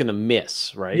 Like, it's going to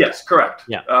miss, right? Yes, correct.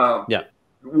 Yeah.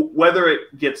 Whether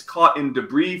it gets caught in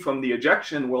debris from the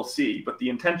ejection, we'll see. But the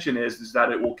intention is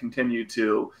that it will continue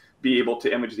to be able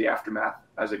to image the aftermath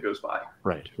as it goes by.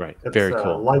 Right. It's, very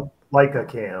cool. Like a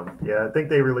cam. Yeah, I think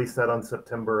they released that on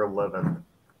September 11th.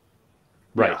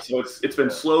 Right. Yeah, so it's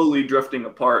been slowly drifting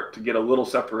apart to get a little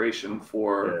separation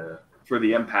for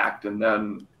the impact, and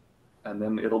then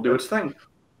it'll do its thing.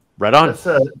 Right on. That's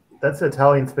the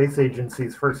Italian Space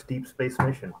Agency's first deep space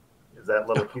mission. Is that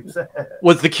little CubeSat?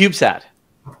 What's the CubeSat?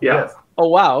 Yeah. Yes. Oh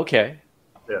wow. Okay.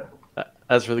 Yeah.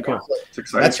 That's really cool. It's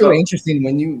exciting. That's really interesting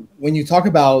when you talk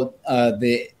about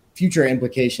the future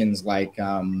implications, like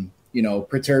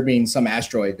perturbing some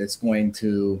asteroid that's going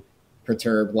to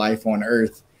perturb life on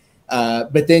Earth.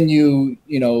 But then you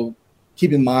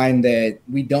keep in mind that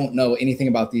we don't know anything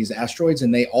about these asteroids,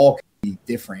 and they all can be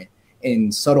different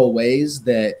in subtle ways,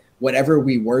 that whatever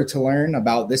we were to learn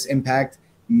about this impact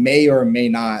may or may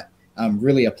not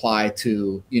really apply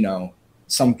to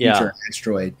some future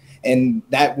asteroid. And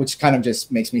that, which kind of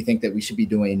just makes me think that we should be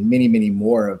doing many, many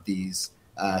more of these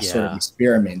sort of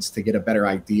experiments to get a better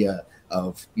idea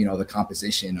of, the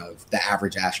composition of the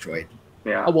average asteroid.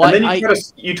 Yeah. Well, and then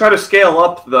you try to scale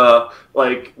up the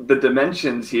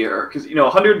dimensions here, because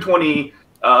 120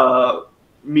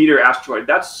 meter asteroid,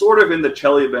 that's sort of in the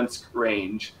Chelyabinsk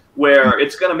range. where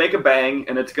it's going to make a bang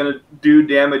and it's going to do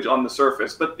damage on the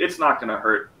surface, but it's not going to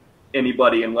hurt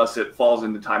anybody unless it falls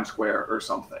into Times Square or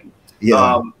something.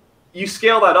 Yeah. You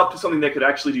scale that up to something that could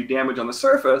actually do damage on the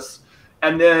surface,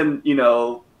 and then, you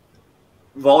know,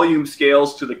 volume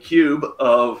scales to the cube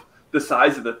of the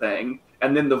size of the thing,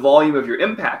 and then the volume of your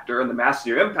impactor and the mass of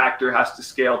your impactor has to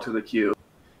scale to the cube.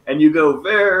 And you go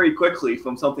very quickly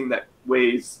from something that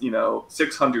weighs, you know,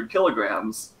 600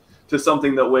 kilograms to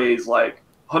something that weighs like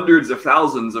hundreds of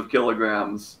thousands of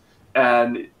kilograms.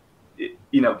 And,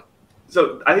 you know,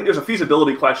 so I think there's a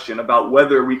feasibility question about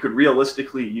whether we could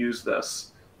realistically use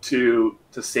this to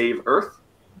save Earth,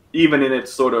 even in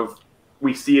its sort of,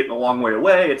 we see it a long way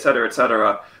away, et cetera, et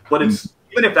cetera. But it's,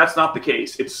 even if that's not the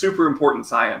case, it's super important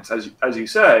science, as you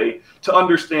say, to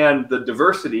understand the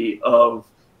diversity of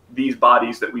these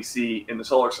bodies that we see in the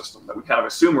solar system that we kind of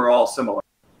assume are all similar.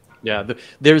 Yeah,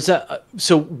 there's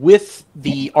so with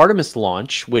the Artemis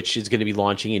launch, which is going to be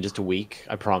launching in just a week,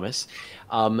 I promise.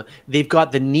 They've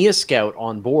got the NEA Scout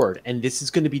on board, and this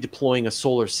is going to be deploying a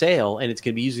solar sail, and it's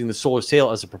going to be using the solar sail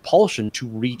as a propulsion to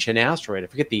reach an asteroid. I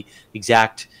forget the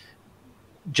exact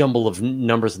jumble of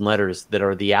numbers and letters that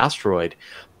are the asteroid.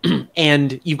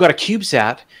 And you've got a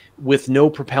CubeSat with no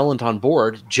propellant on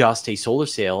board, just a solar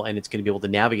sail, and it's going to be able to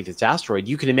navigate this asteroid.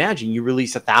 You can imagine you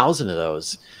release 1,000 of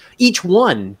those. Each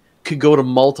one could go to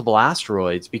multiple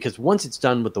asteroids, because once it's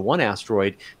done with the one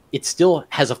asteroid, it still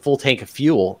has a full tank of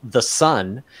fuel, the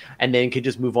sun, and then could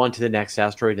just move on to the next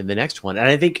asteroid and the next one. And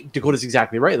I think Dakota's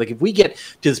exactly right. Like, if we get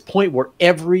to this point where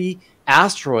every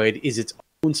asteroid is its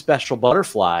own special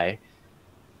butterfly,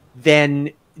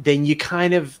 then you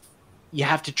kind of, you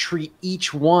have to treat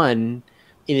each one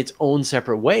in its own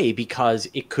separate way, because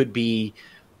it could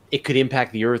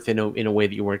impact the Earth in a way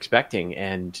that you weren't expecting,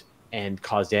 and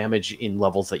cause damage in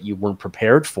levels that you weren't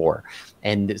prepared for.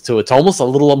 And so it's almost a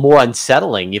little more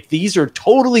unsettling if these are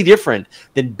totally different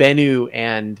than Bennu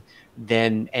and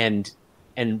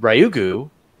Ryugu,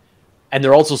 and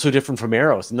they're also so different from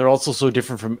Eros, and they're also so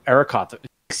different from Arikot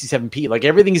 67P. Like,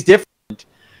 everything's different.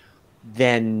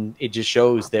 Then it just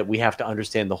shows that we have to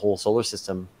understand the whole solar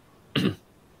system.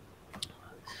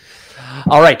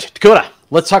 All right, Dakota,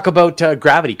 let's talk about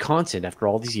gravity constant after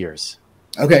all these years.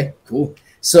 Okay, cool.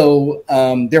 So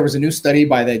there was a new study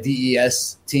by the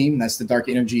DES team, that's the Dark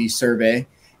Energy Survey,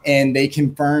 and they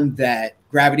confirmed that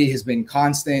gravity has been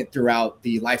constant throughout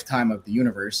the lifetime of the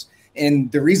universe.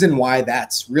 And the reason why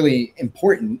that's really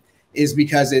important is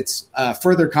because it's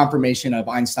further confirmation of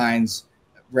Einstein's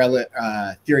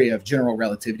theory of general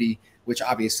relativity, which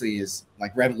obviously is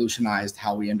like revolutionized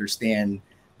how we understand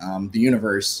the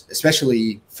universe,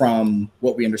 especially from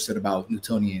what we understood about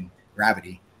Newtonian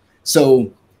gravity.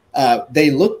 So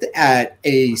they looked at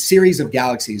a series of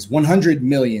galaxies, 100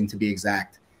 million to be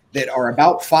exact, that are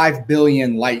about 5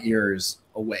 billion light years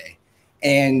away.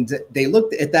 And they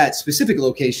looked at that specific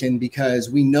location because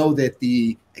we know that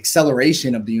the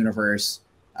acceleration of the universe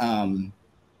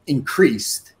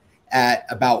increased at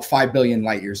about 5 billion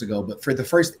light years ago. But for the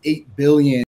first 5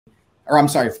 billion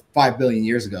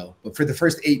years ago. But for the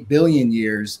first 8 billion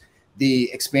years,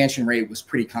 the expansion rate was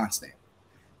pretty constant.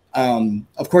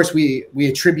 Of course, we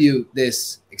attribute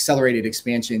this accelerated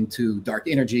expansion to dark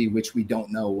energy, which we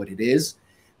don't know what it is.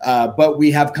 But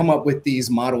we have come up with these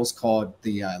models called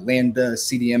the lambda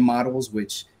CDM models,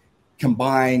 which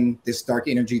combine this dark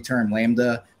energy term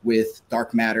lambda with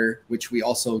dark matter, which we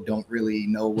also don't really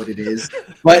know what it is.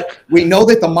 But we know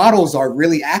that the models are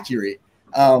really accurate.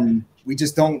 We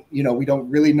just don't, we don't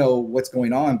really know what's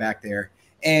going on back there.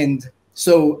 And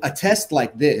so a test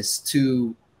like this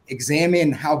to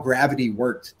examine how gravity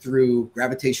worked through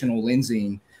gravitational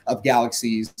lensing of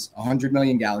galaxies, 100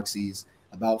 million galaxies,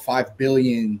 about 5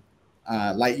 billion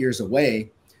light years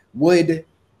away, would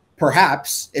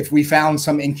perhaps, if we found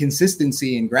some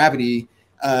inconsistency in gravity,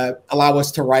 allow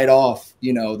us to write off,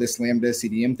 this lambda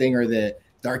CDM thing or the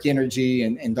dark energy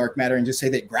and dark matter, and just say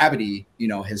that gravity,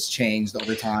 has changed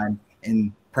over time.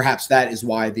 And perhaps that is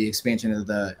why the expansion of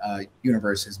the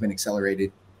universe has been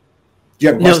accelerated. Do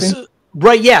you have a question?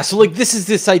 Right, yeah. So like this is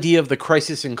this idea of the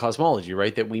crisis in cosmology,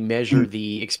 right? That we measure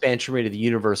the expansion rate of the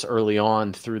universe early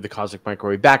on through the cosmic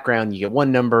microwave background. You get one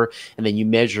number, and then you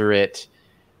measure it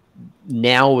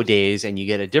nowadays, and you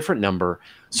get a different number.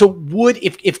 So would,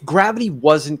 if gravity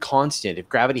wasn't constant, if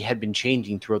gravity had been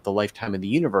changing throughout the lifetime of the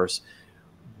universe,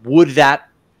 would that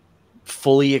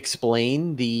fully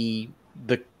explain the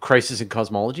crisis in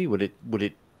cosmology? Would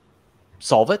it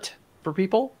solve it for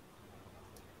people?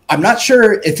 I'm not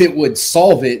sure if it would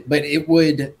solve it, but it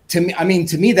would, to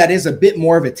me, that is a bit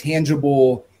more of a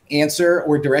tangible answer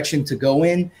or direction to go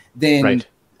in than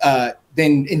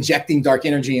then injecting dark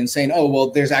energy and saying, oh, well,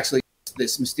 there's actually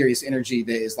this mysterious energy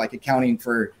that is like accounting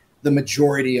for the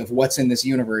majority of what's in this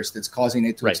universe that's causing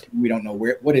it to we don't know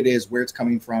what it is, where it's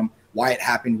coming from, why it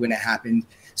happened, when it happened.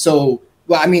 So,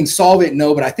 well, I mean, solve it,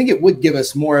 no, but I think it would give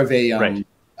us more of a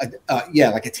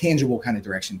like a tangible kind of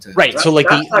direction to So like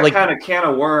that's that kind of can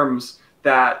of worms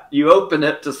that you open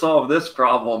it to solve this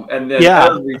problem, and then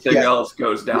everything else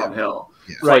goes downhill.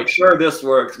 Like, sure, this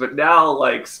works, but now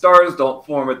like stars don't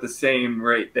form at the same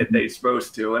rate that they're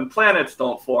supposed to, and planets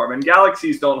don't form, and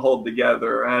galaxies don't hold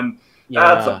together, and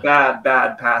that's a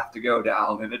bad path to go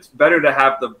down. And it's better to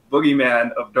have the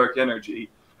boogeyman of dark energy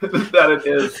than it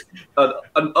is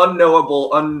an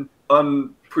unknowable,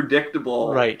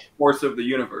 unpredictable force of the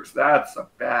universe. That's a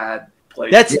bad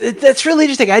place. That's really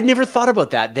interesting. I'd never thought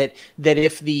about that.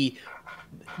 Yes,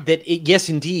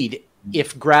 indeed,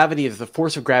 if the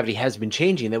force of gravity has been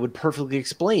changing, that would perfectly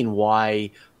explain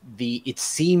why it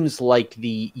seems like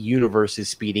the universe is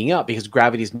speeding up, because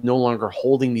gravity is no longer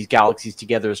holding these galaxies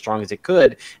together as strong as it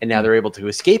could, and now they're able to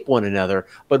escape one another.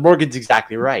 But Morgan's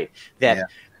exactly right that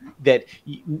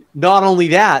not only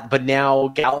that, but now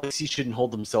galaxies shouldn't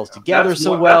hold themselves together That's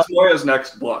Moiya's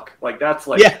next book. Like that's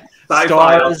like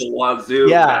sci-fi out the wazoo.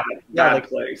 Bad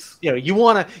place. You know,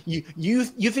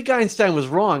 you think Einstein was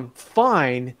wrong?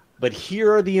 Fine, but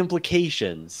here are the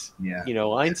implications. Yeah. You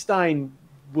know, Einstein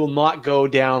will not go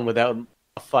down without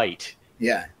a fight.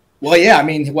 Yeah. Well, yeah. I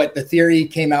mean, the theory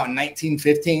came out in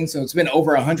 1915, so it's been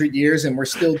over 100 years, and we're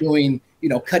still doing,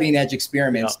 cutting edge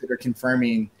experiments that are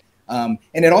confirming. And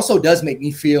it also does make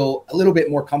me feel a little bit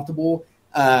more comfortable,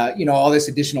 all this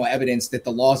additional evidence that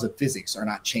the laws of physics are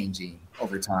not changing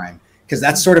over time, because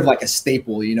that's sort of like a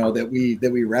staple, that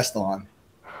we rest on.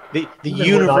 The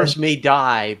universe may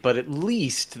die, but at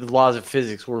least the laws of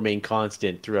physics will remain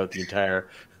constant throughout the entire.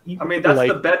 I mean, that's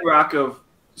the bedrock of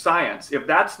science. If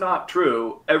that's not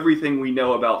true, everything we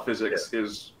know about physics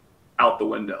is out the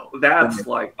window. That's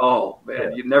like, oh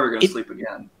man, you're never going to sleep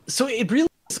again. So it really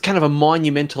is kind of a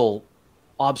monumental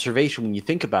observation when you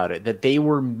think about it, that they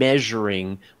were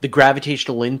measuring the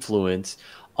gravitational influence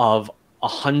of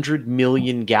 100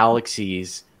 million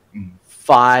galaxies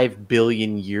 5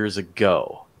 billion years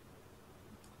ago.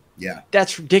 Yeah.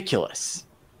 That's ridiculous.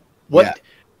 What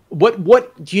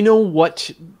do you know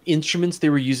what instruments they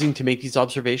were using to make these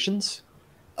observations?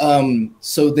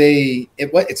 So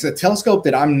it's a telescope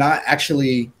that I'm not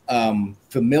actually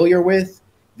familiar with.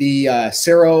 The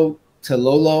Cerro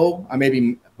Tololo, I may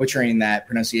be butchering that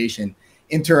pronunciation,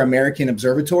 Inter-American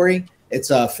Observatory. It's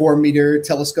a 4-meter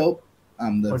telescope,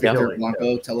 the Victor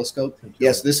Blanco telescope.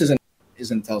 Yes, this isn't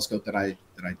a telescope that I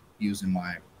use in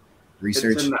my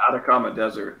research. It's in the Atacama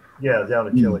Desert. Yeah, down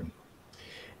in Chile.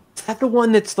 Is that the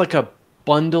one that's like a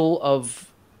bundle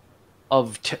of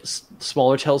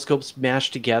smaller telescopes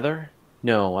mashed together?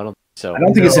 No, I don't think so. I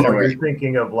don't think it's in a. You're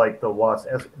thinking of like the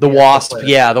WASP. The WASP,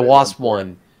 the WASP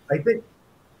one. I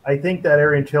think that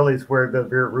area in Chile is where the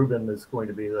Vera Rubin is going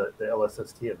to be the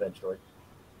LSST eventually.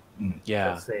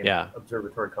 Yeah, that same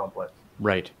observatory complex.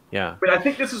 Right. Yeah. But I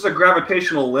think this is a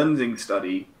gravitational lensing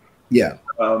study. Yeah.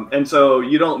 And so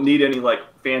you don't need any like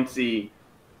fancy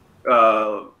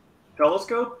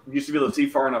telescope. You used to be able to see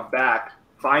far enough back,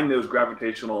 find those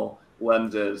gravitational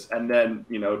lenses, and then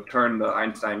turn the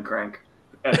Einstein crank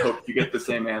and hope you get the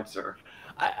same answer.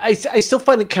 I still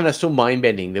find it kind of so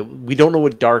mind-bending that we don't know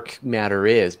what dark matter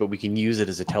is, but we can use it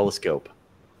as a telescope.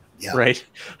 Yeah. Right?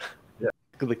 Yeah.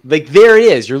 Like there it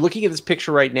is. You're looking at this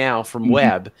picture right now from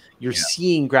Webb. You're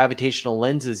seeing gravitational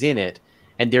lenses in it,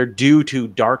 and they're due to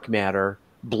dark matter,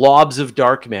 blobs of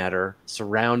dark matter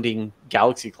surrounding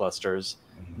galaxy clusters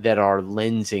that are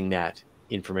lensing that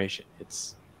information.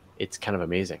 It's kind of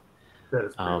amazing. That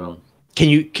is pretty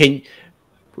Can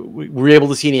were you able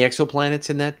to see any exoplanets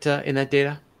in that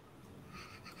data?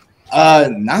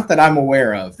 Not that I'm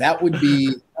aware of. That would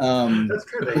be. That's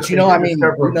true. But I mean,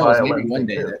 who knows? Maybe one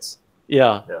day. That's.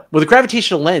 Yeah. Well, the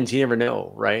gravitational lens, you never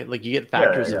know, right? Like you get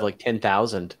factors of like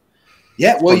 10,000.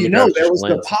 Yeah. Well, there was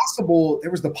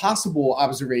the possible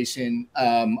observation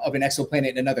of an exoplanet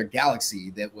in another galaxy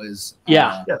that was.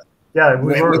 Yeah.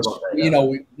 We heard about that.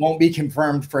 We won't be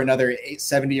confirmed for another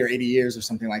 70 or 80 years or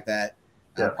something like that.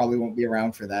 Probably won't be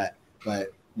around for that, but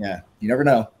you never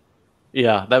know.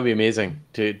 Yeah, that'd be amazing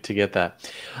to get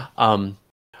that. All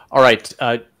right,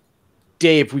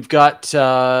 Dave, we've got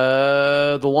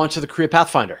the launch of the Korea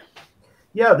Pathfinder.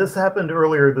 Yeah, this happened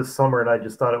earlier this summer, and I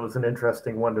just thought it was an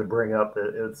interesting one to bring up.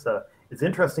 It's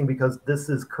interesting because this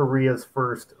is Korea's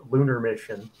first lunar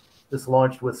mission. This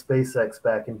launched with SpaceX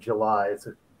back in July. It's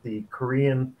the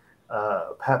Korean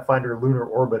Pathfinder lunar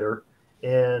orbiter.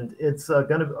 And it's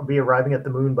going to be arriving at the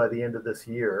moon by the end of this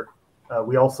year.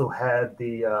 We also had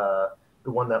the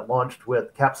one that launched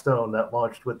with Capstone, that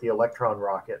launched with the Electron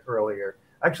rocket earlier.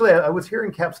 Actually, I was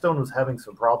hearing Capstone was having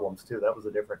some problems too. That was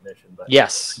a different mission, but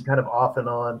yes, kind of off and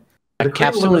on.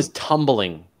 Capstone is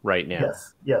tumbling right now.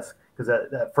 Yes, because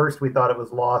at first we thought it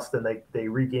was lost, and they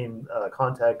regained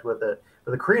contact with it.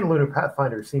 But the Korean Lunar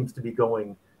Pathfinder seems to be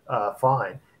going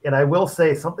fine. And I will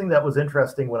say something that was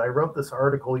interesting when I wrote this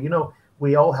article. You know,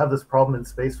 we all have this problem in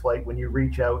spaceflight when you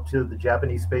reach out to the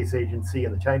Japanese Space Agency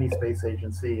and the Chinese Space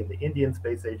Agency and the Indian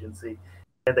Space Agency,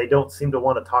 and they don't seem to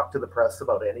want to talk to the press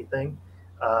about anything.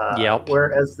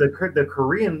 Whereas the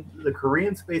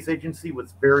Korean Space Agency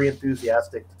was very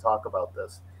enthusiastic to talk about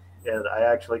this, and I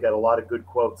actually got a lot of good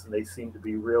quotes, and they seem to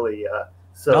be really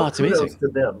so. It's amazing to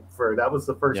them for that was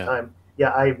the first time.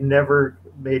 Yeah, I've never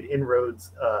made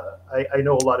inroads. I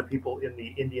know a lot of people in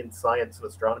the Indian science and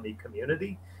astronomy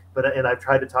community, and I've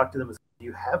tried to talk to them. Do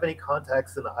you have any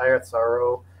contacts in the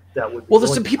ISRO that would?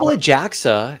 There's some people at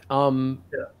JAXA.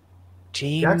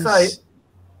 James. JAXA.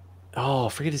 I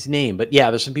forget his name, but yeah,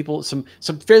 there's some people, some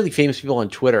fairly famous people on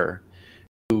Twitter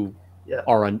who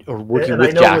are working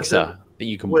with JAXA that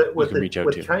you can reach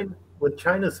out to. With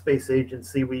China's space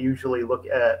agency, we usually look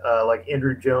at like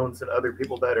Andrew Jones and other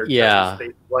people that are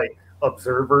space flight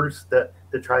observers that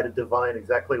try to divine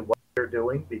exactly what they're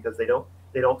doing, because they don't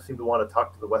seem to want to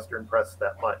talk to the Western press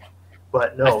that much.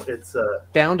 But no, it's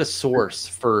found a source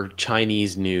for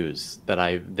Chinese news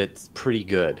that's pretty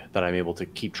good, that I'm able to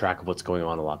keep track of what's going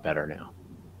on a lot better now.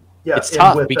 Yeah, it's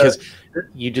tough because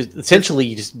you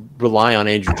just rely on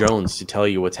Andrew Jones to tell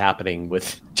you what's happening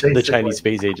with the Chinese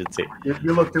Space Agency.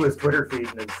 You look through his Twitter feed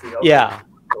and see what's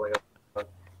going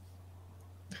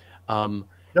on.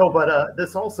 No, but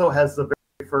this also has the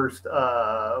very first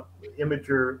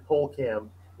imager pole cam.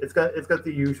 It's got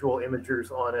the usual imagers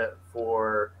on it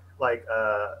for like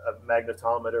a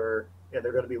magnetometer, and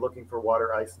they're going to be looking for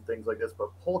water ice and things like this. But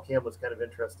pole cam was kind of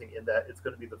interesting in that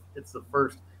it's the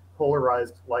first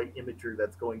polarized light imager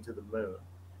that's going to the moon,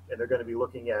 and they're going to be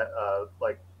looking at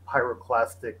like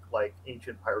pyroclastic, like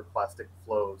ancient pyroclastic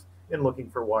flows, and looking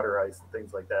for water ice and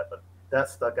things like that. But that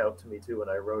stuck out to me too when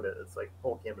I wrote it. It's like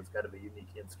PoleCam is kind of a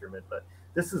unique instrument, but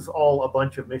this is all a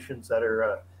bunch of missions that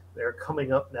are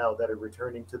coming up now that are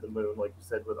returning to the moon, like you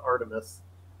said, with Artemis,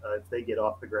 if they get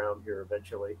off the ground here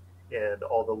eventually, and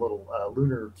all the little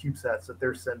lunar CubeSats that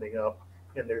they're sending up.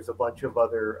 And there's a bunch of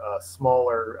other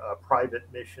smaller private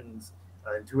missions.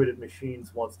 Intuitive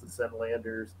Machines wants to send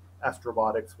landers.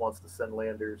 Astrobotics wants to send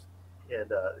landers. And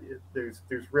there's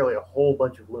really a whole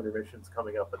bunch of lunar missions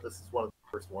coming up, but this is one of the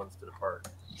first ones to depart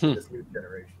this new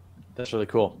generation. That's really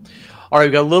cool. All right,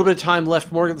 we've got a little bit of time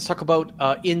left. Morgan, let's talk about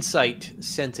InSight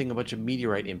sensing a bunch of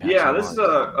meteorite impacts. Yeah, this is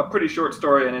a pretty short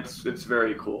story, and it's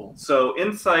very cool. So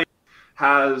InSight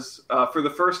has, for the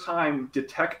first time,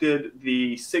 detected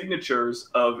the signatures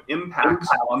of impacts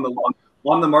on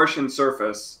the Martian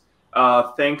surface,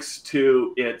 thanks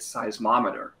to its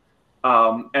seismometer.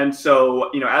 And so,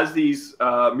 as these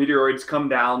meteoroids come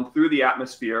down through the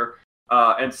atmosphere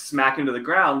and smack into the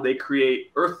ground, they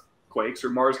create earthquakes or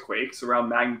Marsquakes around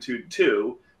magnitude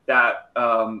 2 that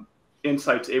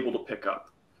InSight's able to pick up.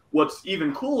 What's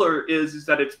even cooler is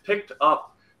that it's picked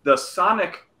up the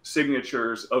sonic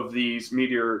signatures of these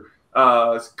meteor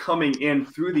coming in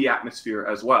through the atmosphere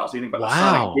as well. So you think about the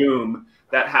sonic boom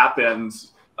that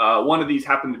happens. One of these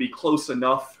happened to be close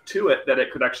enough to it that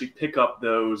it could actually pick up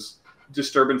those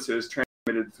disturbances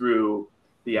transmitted through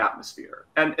the atmosphere.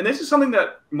 And this is something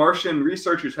that Martian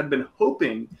researchers had been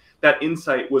hoping that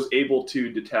InSight was able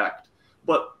to detect,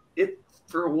 but it,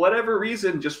 for whatever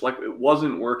reason, just like it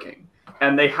wasn't working.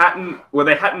 And they hadn't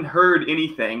heard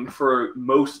anything for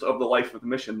most of the life of the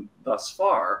mission thus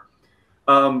far.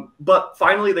 But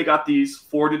finally, they got these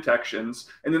 4 detections,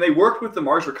 and then they worked with the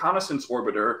Mars Reconnaissance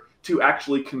Orbiter to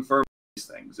actually confirm these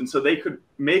things. And so they could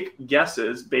make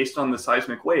guesses based on the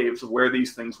seismic waves of where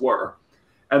these things were.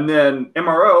 And then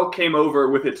MRO came over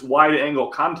with its wide-angle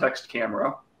context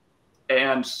camera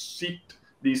and seeked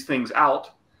these things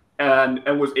out.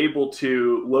 And was able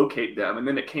to locate them. And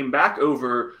then it came back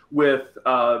over with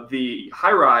the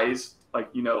high-rise,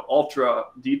 ultra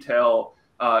detail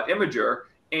imager,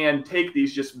 and take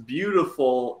these just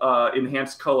beautiful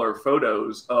enhanced color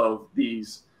photos of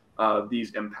these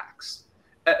impacts.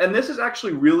 And this is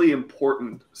actually really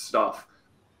important stuff,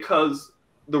 because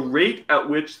the rate at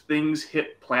which things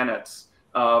hit planets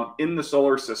in the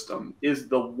solar system is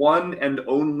the one and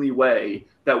only way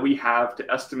that we have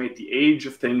to estimate the age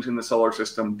of things in the solar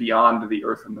system beyond the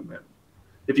Earth and the Moon.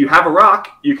 If you have a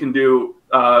rock, you can do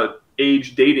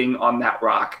age dating on that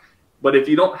rock. But if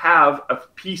you don't have a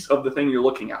piece of the thing you're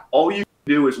looking at, all you can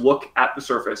do is look at the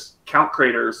surface, count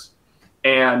craters,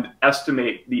 and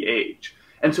estimate the age.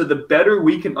 And so the better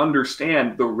we can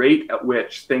understand the rate at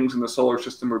which things in the solar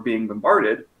system are being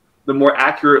bombarded, the more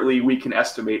accurately we can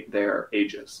estimate their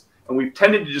ages. And we've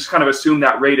tended to just kind of assume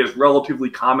that rate is relatively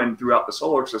common throughout the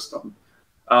solar system.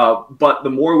 But the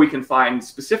more we can find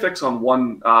specifics on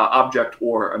one object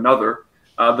or another,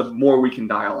 the more we can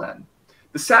dial in.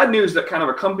 The sad news that kind of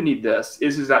accompanied this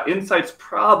is that InSight's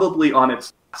probably on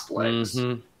its last legs.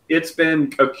 Mm-hmm. It's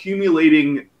been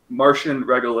accumulating Martian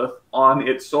regolith on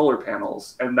its solar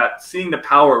panels, and that seeing the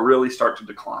power really start to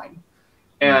decline.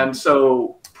 And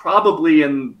so probably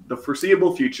in the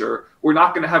foreseeable future, we're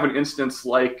not going to have an instance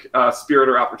like Spirit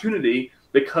or Opportunity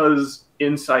because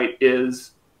InSight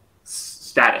is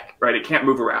static, right? It can't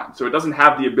move around. So it doesn't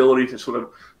have the ability to sort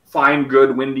of find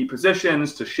good windy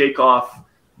positions, to shake off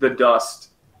the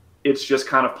dust. It's just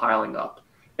kind of piling up.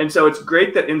 And so it's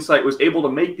great that InSight was able to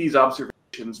make these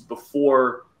observations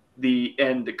before the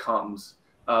end comes,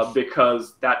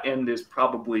 because that end is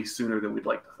probably sooner than we'd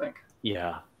like to think.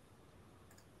 Yeah.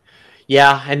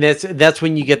 Yeah, and that's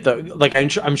when you get the, like,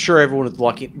 I'm sure everyone is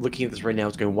looking at this right now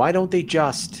is going, why don't they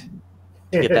just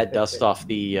get that dust off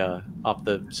the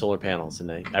solar panels?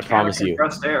 And I promise you,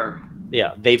 compressed air.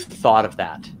 Yeah, they've thought of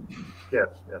that. Yes.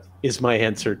 Is my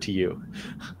answer to you.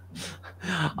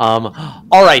 All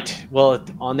right. Well,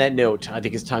 on that note, I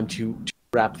think it's time to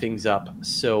wrap things up.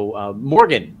 So,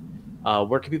 Morgan,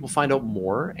 where can people find out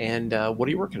more, and what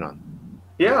are you working on?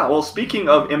 Yeah, well, speaking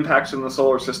of impacts in the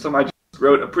solar system, I just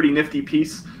wrote a pretty nifty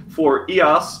piece for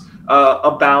EOS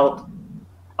about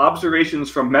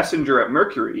observations from Messenger at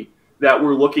Mercury that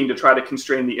we're looking to try to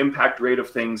constrain the impact rate of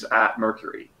things at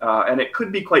Mercury. And it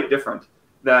could be quite different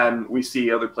than we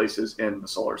see other places in the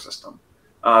solar system.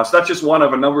 So that's just one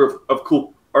of a number of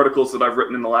cool articles that I've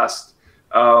written in the last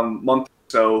month or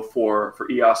so for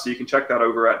EOS. So you can check that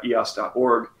over at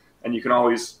eos.org. And you can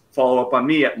always follow up on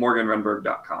me at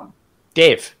morganrenberg.com.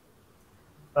 Dave.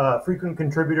 Frequent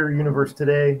contributor, Universe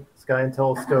Today, Sky and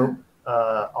Telescope,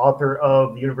 author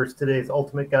of Universe Today's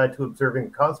Ultimate Guide to Observing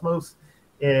the Cosmos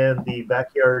and the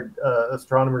Backyard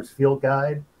Astronomer's Field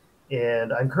Guide.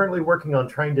 And I'm currently working on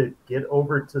trying to get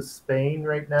over to Spain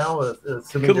right now,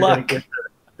 assuming they're going to get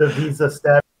the visa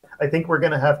status. I think we're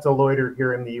going to have to loiter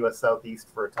here in the U.S. Southeast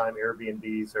for a time,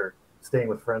 Airbnbs or staying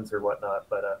with friends or whatnot.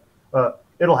 But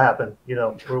it'll happen. You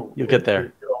know, you'll get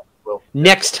there.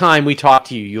 Next time we talk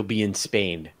to you, you'll be in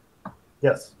Spain.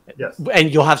 Yes.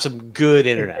 And you'll have some good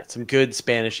internet, some good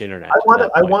Spanish internet.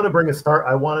 I want to bring a star.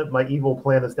 My evil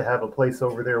plan is to have a place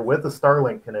over there with a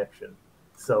Starlink connection,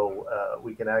 so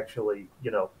we can actually,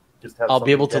 just have. I'll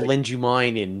be able to lend you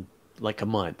mine in like a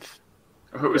month.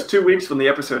 It was 2 weeks when the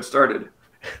episode started.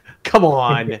 Come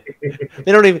on,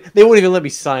 they won't even let me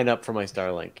sign up for my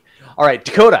Starlink. All right,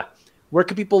 Dakota, where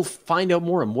can people find out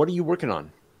more, and what are you working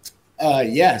on?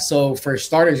 So for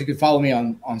starters, you can follow me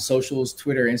on socials,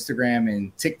 Twitter, Instagram,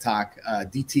 and TikTok.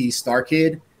 DT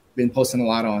StarKid. Been posting a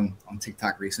lot on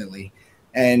TikTok recently.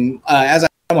 And as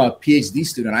I'm a PhD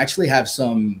student, I actually have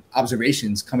some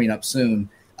observations coming up soon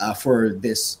for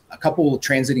a couple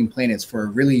transiting planets for a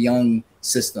really young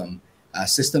system, a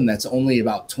system that's only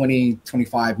about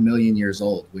 25 million years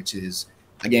old, which is,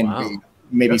 again, wow.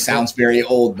 Maybe sounds very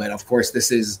old, but of course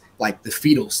this is like the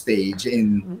fetal stage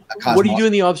in a cosmos. What are you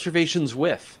doing the observations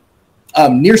with?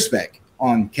 Near spec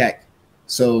on Keck.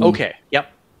 So okay,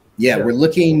 yep. Yeah, sure.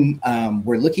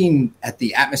 We're looking at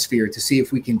the atmosphere to see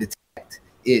if we can detect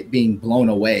it being blown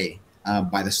away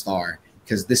by the star,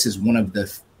 because this is one of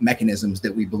the mechanisms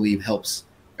that we believe helps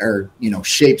or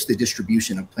shapes the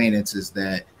distribution of planets. Is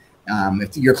that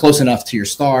if you're close enough to your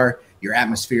star, your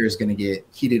atmosphere is going to get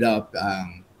heated up.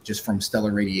 Just from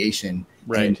stellar radiation,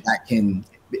 right? And that can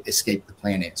escape the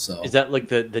planet. So is that like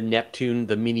the Neptune,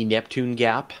 the mini Neptune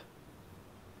gap?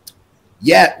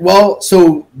 Yeah. Well,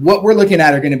 so what we're looking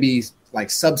at are going to be like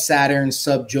sub-Saturn,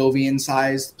 sub-Jovian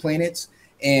sized planets,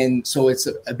 and so it's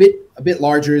a bit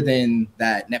larger than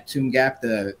that Neptune gap,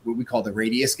 what we call the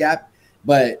radius gap.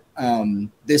 But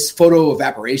this photo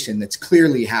evaporation that's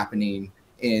clearly happening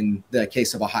in the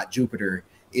case of a hot Jupiter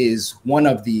is one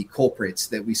of the culprits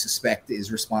that we suspect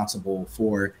is responsible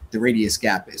for the radius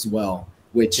gap as well,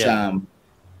 which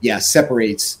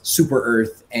separates super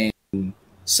Earth and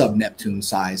sub-Neptune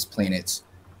sized planets.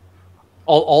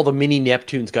 All the mini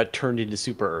Neptunes got turned into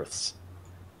super Earths.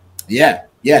 Yeah,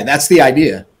 that's the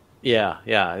idea. Yeah,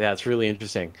 it's really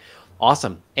interesting.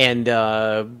 Awesome. And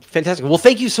fantastic. Well,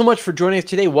 thank you so much for joining us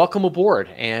today. Welcome aboard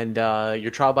and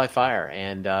your trial by fire.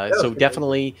 And so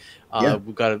definitely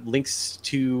We've got links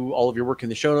to all of your work in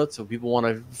the show notes. So if people want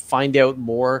to find out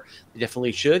more, they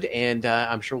definitely should. And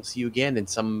I'm sure we'll see you again in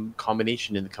some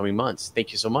combination in the coming months.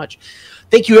 Thank you so much.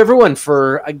 Thank you, everyone,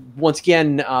 for once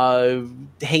again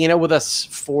hanging out with us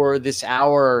for this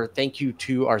hour. Thank you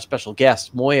to our special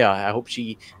guest, Moiya. I hope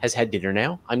she has had dinner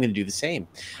now. I'm going to do the same.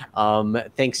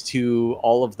 Thanks to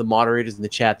all of the moderators in the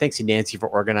chat. Thanks to Nancy for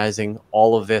organizing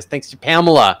all of this. Thanks to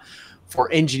Pamela for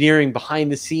engineering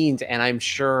behind the scenes. And I'm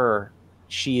sure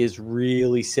she is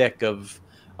really sick of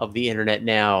the internet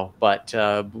now, but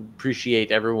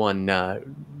appreciate everyone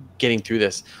getting through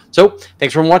this. So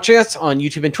thanks for watching us on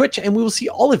YouTube and Twitch, and we will see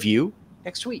all of you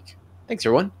next week. Thanks,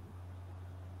 everyone.